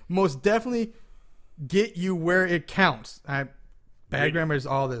movie most definitely get you where it counts. Bad grammar is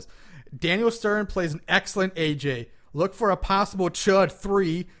all this. Daniel Stern plays an excellent AJ. Look for a possible Chud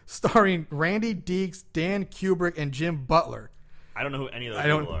 3 starring Randy Deeks, Dan Kubrick, and Jim Butler. I don't know who any of those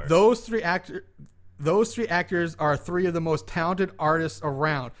people are. Those three actors are 3 of the most talented artists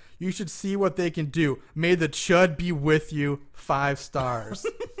around. You should see what they can do. May the Chud be with you. 5 stars.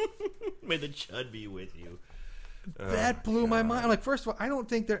 May the Chud be with you. That blew my mind. I'm like, first of all, I don't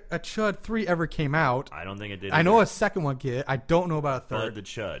think a Chud 3 ever came out. I don't think it did. I know a second one did. I don't know about a third. Bud the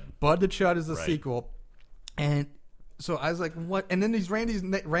Chud. Bud the Chud is the sequel. And so I was like, what? And then these name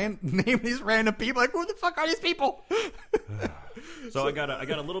these random people. Like, who the fuck are these people? So I got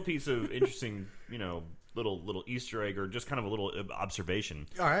a little piece of interesting, little Easter egg or just kind of a little observation.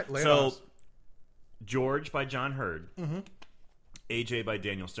 All right, lay it on us. George by John Hurd, AJ by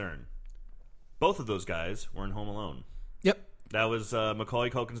Daniel Stern. Both of those guys were in Home Alone. Yep. That was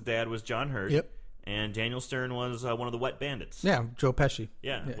Macaulay Culkin's dad was John Hurd. Yep. And Daniel Stern was one of the Wet Bandits. Yeah, Joe Pesci.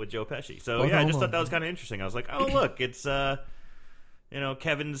 Yeah, with Joe Pesci. So Both I just thought that was kind of interesting. I was like, oh look, it's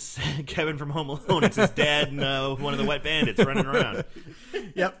Kevin from Home Alone. It's his dad and one of the Wet Bandits running around.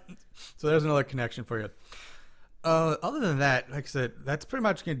 Yep. So there's another connection for you. Other than that, like I said, that's pretty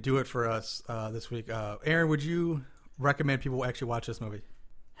much going to do it for us this week. Aaron, would you recommend people actually watch this movie?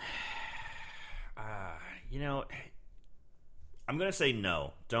 I'm going to say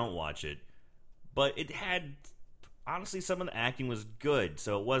no. Don't watch it. But it had, honestly, some of the acting was good,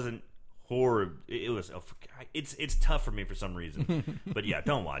 so it wasn't horrible. It's tough for me for some reason. But yeah,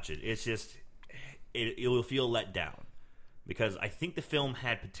 don't watch it. It's just, it will feel let down. Because I think the film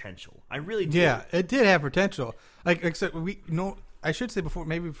had potential. I really do. Yeah, it did have potential. Like I said, I should say before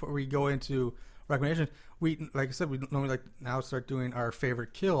we go into recommendations, like I said, we normally now start doing our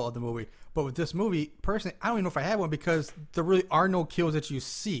favorite kill of the movie. But with this movie, personally, I don't even know if I have one because there really are no kills that you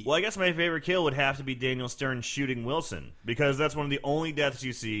see. Well, I guess my favorite kill would have to be Daniel Stern shooting Wilson because that's one of the only deaths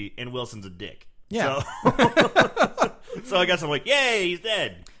you see, and Wilson's a dick. Yeah. So I guess I'm like, yay, he's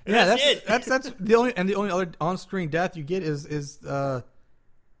dead. And yeah, that's it. That's the only other on-screen death you get is the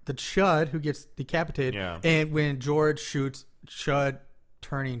Chud who gets decapitated, and when George shoots Chud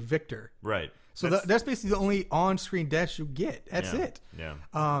turning Victor. Right. So that's basically the only on-screen death you get. That's it. Yeah.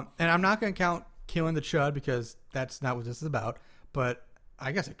 And I'm not going to count killing the Chud because that's not what this is about. But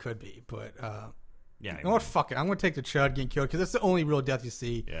I guess it could be. But yeah, you know what? Fuck it. I'm going to take the Chud getting killed because that's the only real death you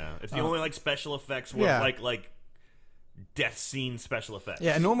see. Yeah. It's the only special effects work, like death scene special effects.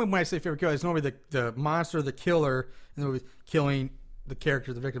 Yeah. And normally when I say favorite kill, it's normally the monster, the killer, in the movie killing the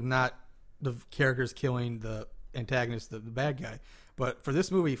character, the victim, not the characters killing the antagonist, the bad guy. But for this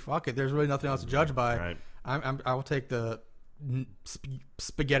movie, fuck it. There's really nothing else to judge by. Right. I will take the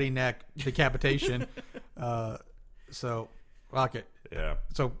spaghetti neck decapitation. So, okay. Yeah.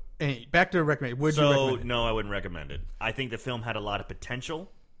 So, back to recommend. Would you recommend it? No, I wouldn't recommend it. I think the film had a lot of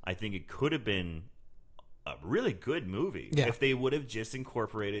potential. I think it could have been a really good movie if they would have just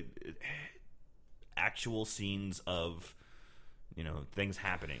incorporated actual scenes of things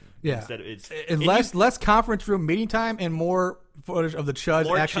happening. Yeah. Instead of it's less conference room meeting time and more footage of the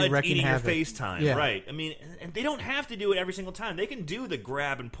Chuds actually wrecking eating havoc. Your face time. Yeah. Right. I mean, and they don't have to do it every single time. They can do the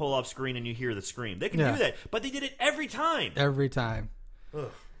grab and pull off screen and you hear the scream. They can do that, but they did it every time. Every time. Ugh.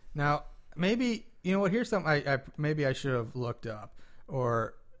 Now, maybe what? Here's something I should have looked up,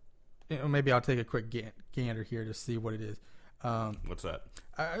 or maybe I'll take a quick gander here to see what it is. What's that?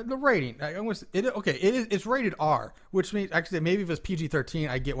 The rating. It's rated R, which means actually maybe if it's PG-13,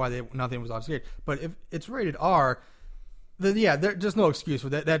 I get why nothing was on screen. But if it's rated R, then there's no excuse for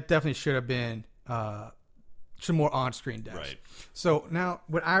that. That definitely should have been some more on-screen deaths. Right. So now,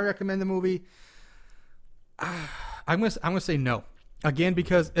 would I recommend the movie? I'm gonna say no. Again,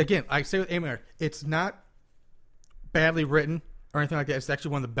 because I say with Amen, it's not badly written or anything like that. It's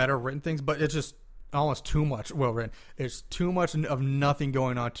actually one of the better written things, but it's just almost too much well written. It's too much of nothing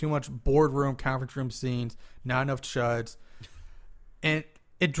going on. Too much boardroom, conference room scenes. Not enough chuds, and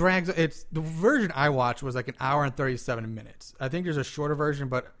it drags. It's the version I watched was like an hour and 37 minutes. I think there's a shorter version,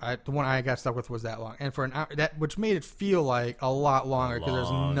 but the one I got stuck with was that long, and for an hour, which made it feel like a lot longer because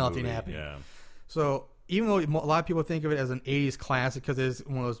there's nothing happening. Yeah. So even though a lot of people think of it as an 80s classic because it's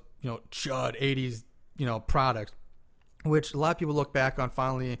one of those chud 80s products, which a lot of people look back on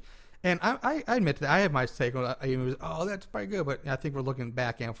fondly. And I admit that I have my take on it. That's pretty good, but I think we're looking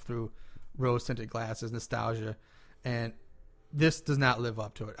back and through rose-tinted glasses, nostalgia, and this does not live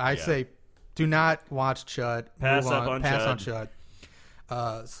up to it. I say, do not watch Chud. Pass on Chud.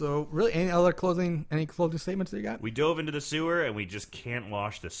 So, really, any closing statements that you got? We dove into the sewer and we just can't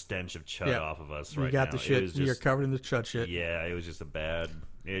wash the stench of Chud off of us right now. You got the shit. You're covered in the Chud shit. Yeah, it was just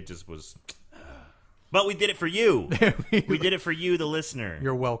it just was. But we did it for you. We did it for you, the listener.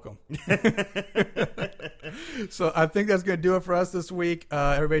 You're welcome. So I think that's going to do it for us this week.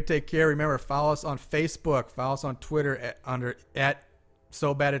 Everybody take care. Remember, follow us on Facebook. Follow us on Twitter at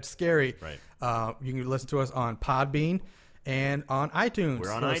So Bad It's Scary. Right. You can listen to us on Podbean and on iTunes.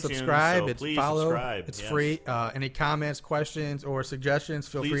 We're on iTunes, subscribe. so please follow. subscribe. It's free. Any comments, questions, or suggestions,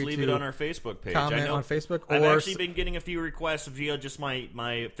 feel free to leave it on our Facebook page. Comment on Facebook. I've actually been getting a few requests via just my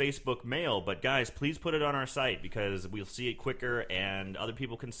Facebook mail, but guys, please put it on our site because we'll see it quicker and other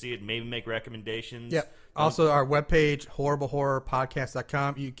people can see it, maybe make recommendations. Yep. Also, our webpage,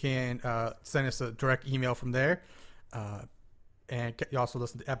 horriblehorrorpodcast.com. You can send us a direct email from there. And you also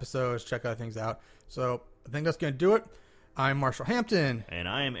listen to episodes, check other things out. So I think that's going to do it. I'm Marshall Hampton. And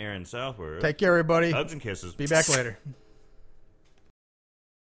I am Aaron Southworth. Take care, everybody. Hugs and kisses. Be back later.